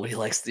Island, nobody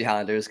likes the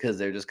Islanders because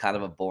they're just kind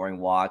of a boring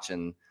watch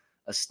and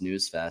a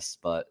snooze fest.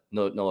 But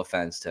no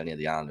offense to any of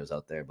the Islanders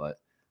out there,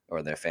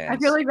 or their fans. I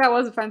feel like that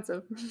was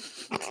offensive.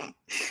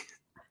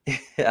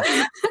 Yeah.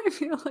 I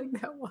feel like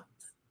that was.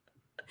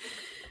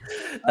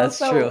 That's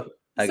true.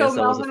 I guess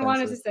Melvin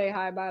wanted to say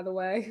hi, by the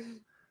way.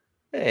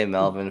 Hey,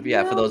 Melvin.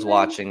 Yeah, for those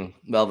watching,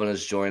 Melvin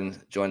has joined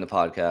the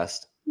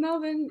podcast.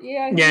 Melvin,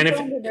 yeah, he joined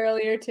it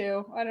earlier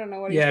too. I don't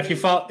know what. Yeah, if you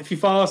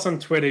follow us on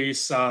Twitter, you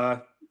saw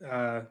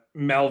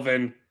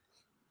Melvin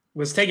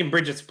was taking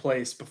Bridget's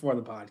place before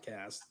the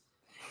podcast.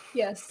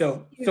 Yes,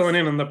 filling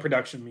in on the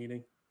production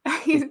meeting.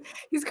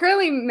 He's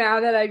currently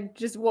mad that I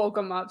just woke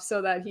him up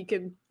so that he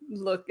could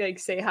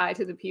say hi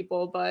to the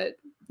people. But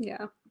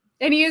yeah,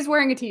 and he is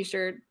wearing a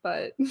t-shirt,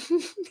 but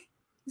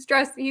he's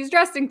dressed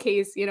in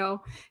case he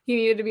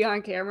needed to be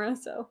on camera.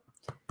 So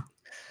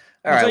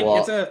all right,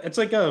 it's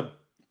like a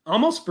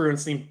almost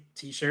Bruins themed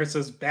t-shirt. It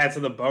says "Bad to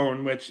the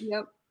Bone," which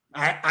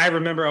I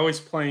remember always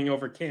playing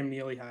over Cam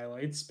Neely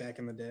highlights back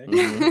in the day.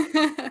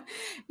 Mm-hmm.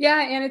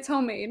 Yeah, and it's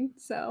homemade.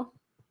 So,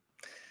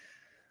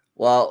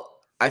 well,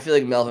 I feel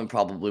like Melvin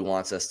probably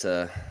wants us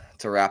to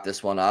wrap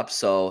this one up.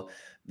 So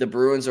the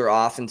Bruins are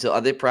off until, are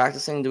they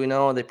practicing? Do we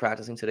know? Are they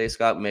practicing today,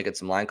 Scott? Making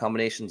some line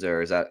combinations,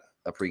 or is that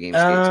a pregame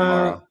skate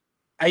tomorrow?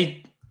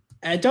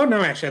 I don't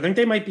know, actually. I think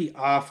they might be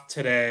off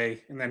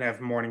today and then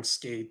have morning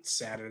skate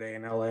Saturday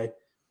in LA.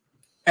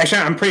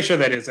 Actually, I'm pretty sure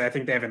that is. I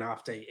think they have an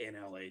off day in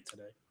LA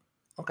today.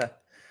 Okay.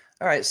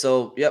 All right.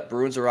 So,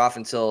 Bruins are off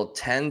until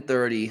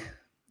 10:30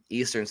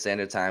 Eastern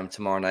Standard Time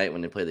tomorrow night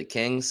when they play the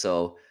Kings.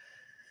 So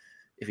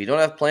if you don't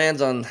have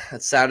plans on a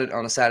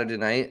Saturday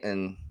night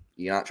and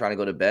you're not trying to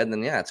go to bed,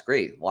 then it's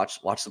great. Watch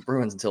the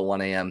Bruins until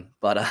 1 a.m.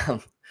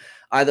 But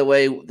either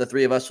way, the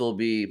 3 of us will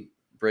be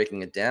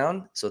breaking it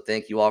down. So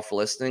thank you all for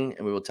listening,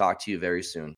 and we will talk to you very soon.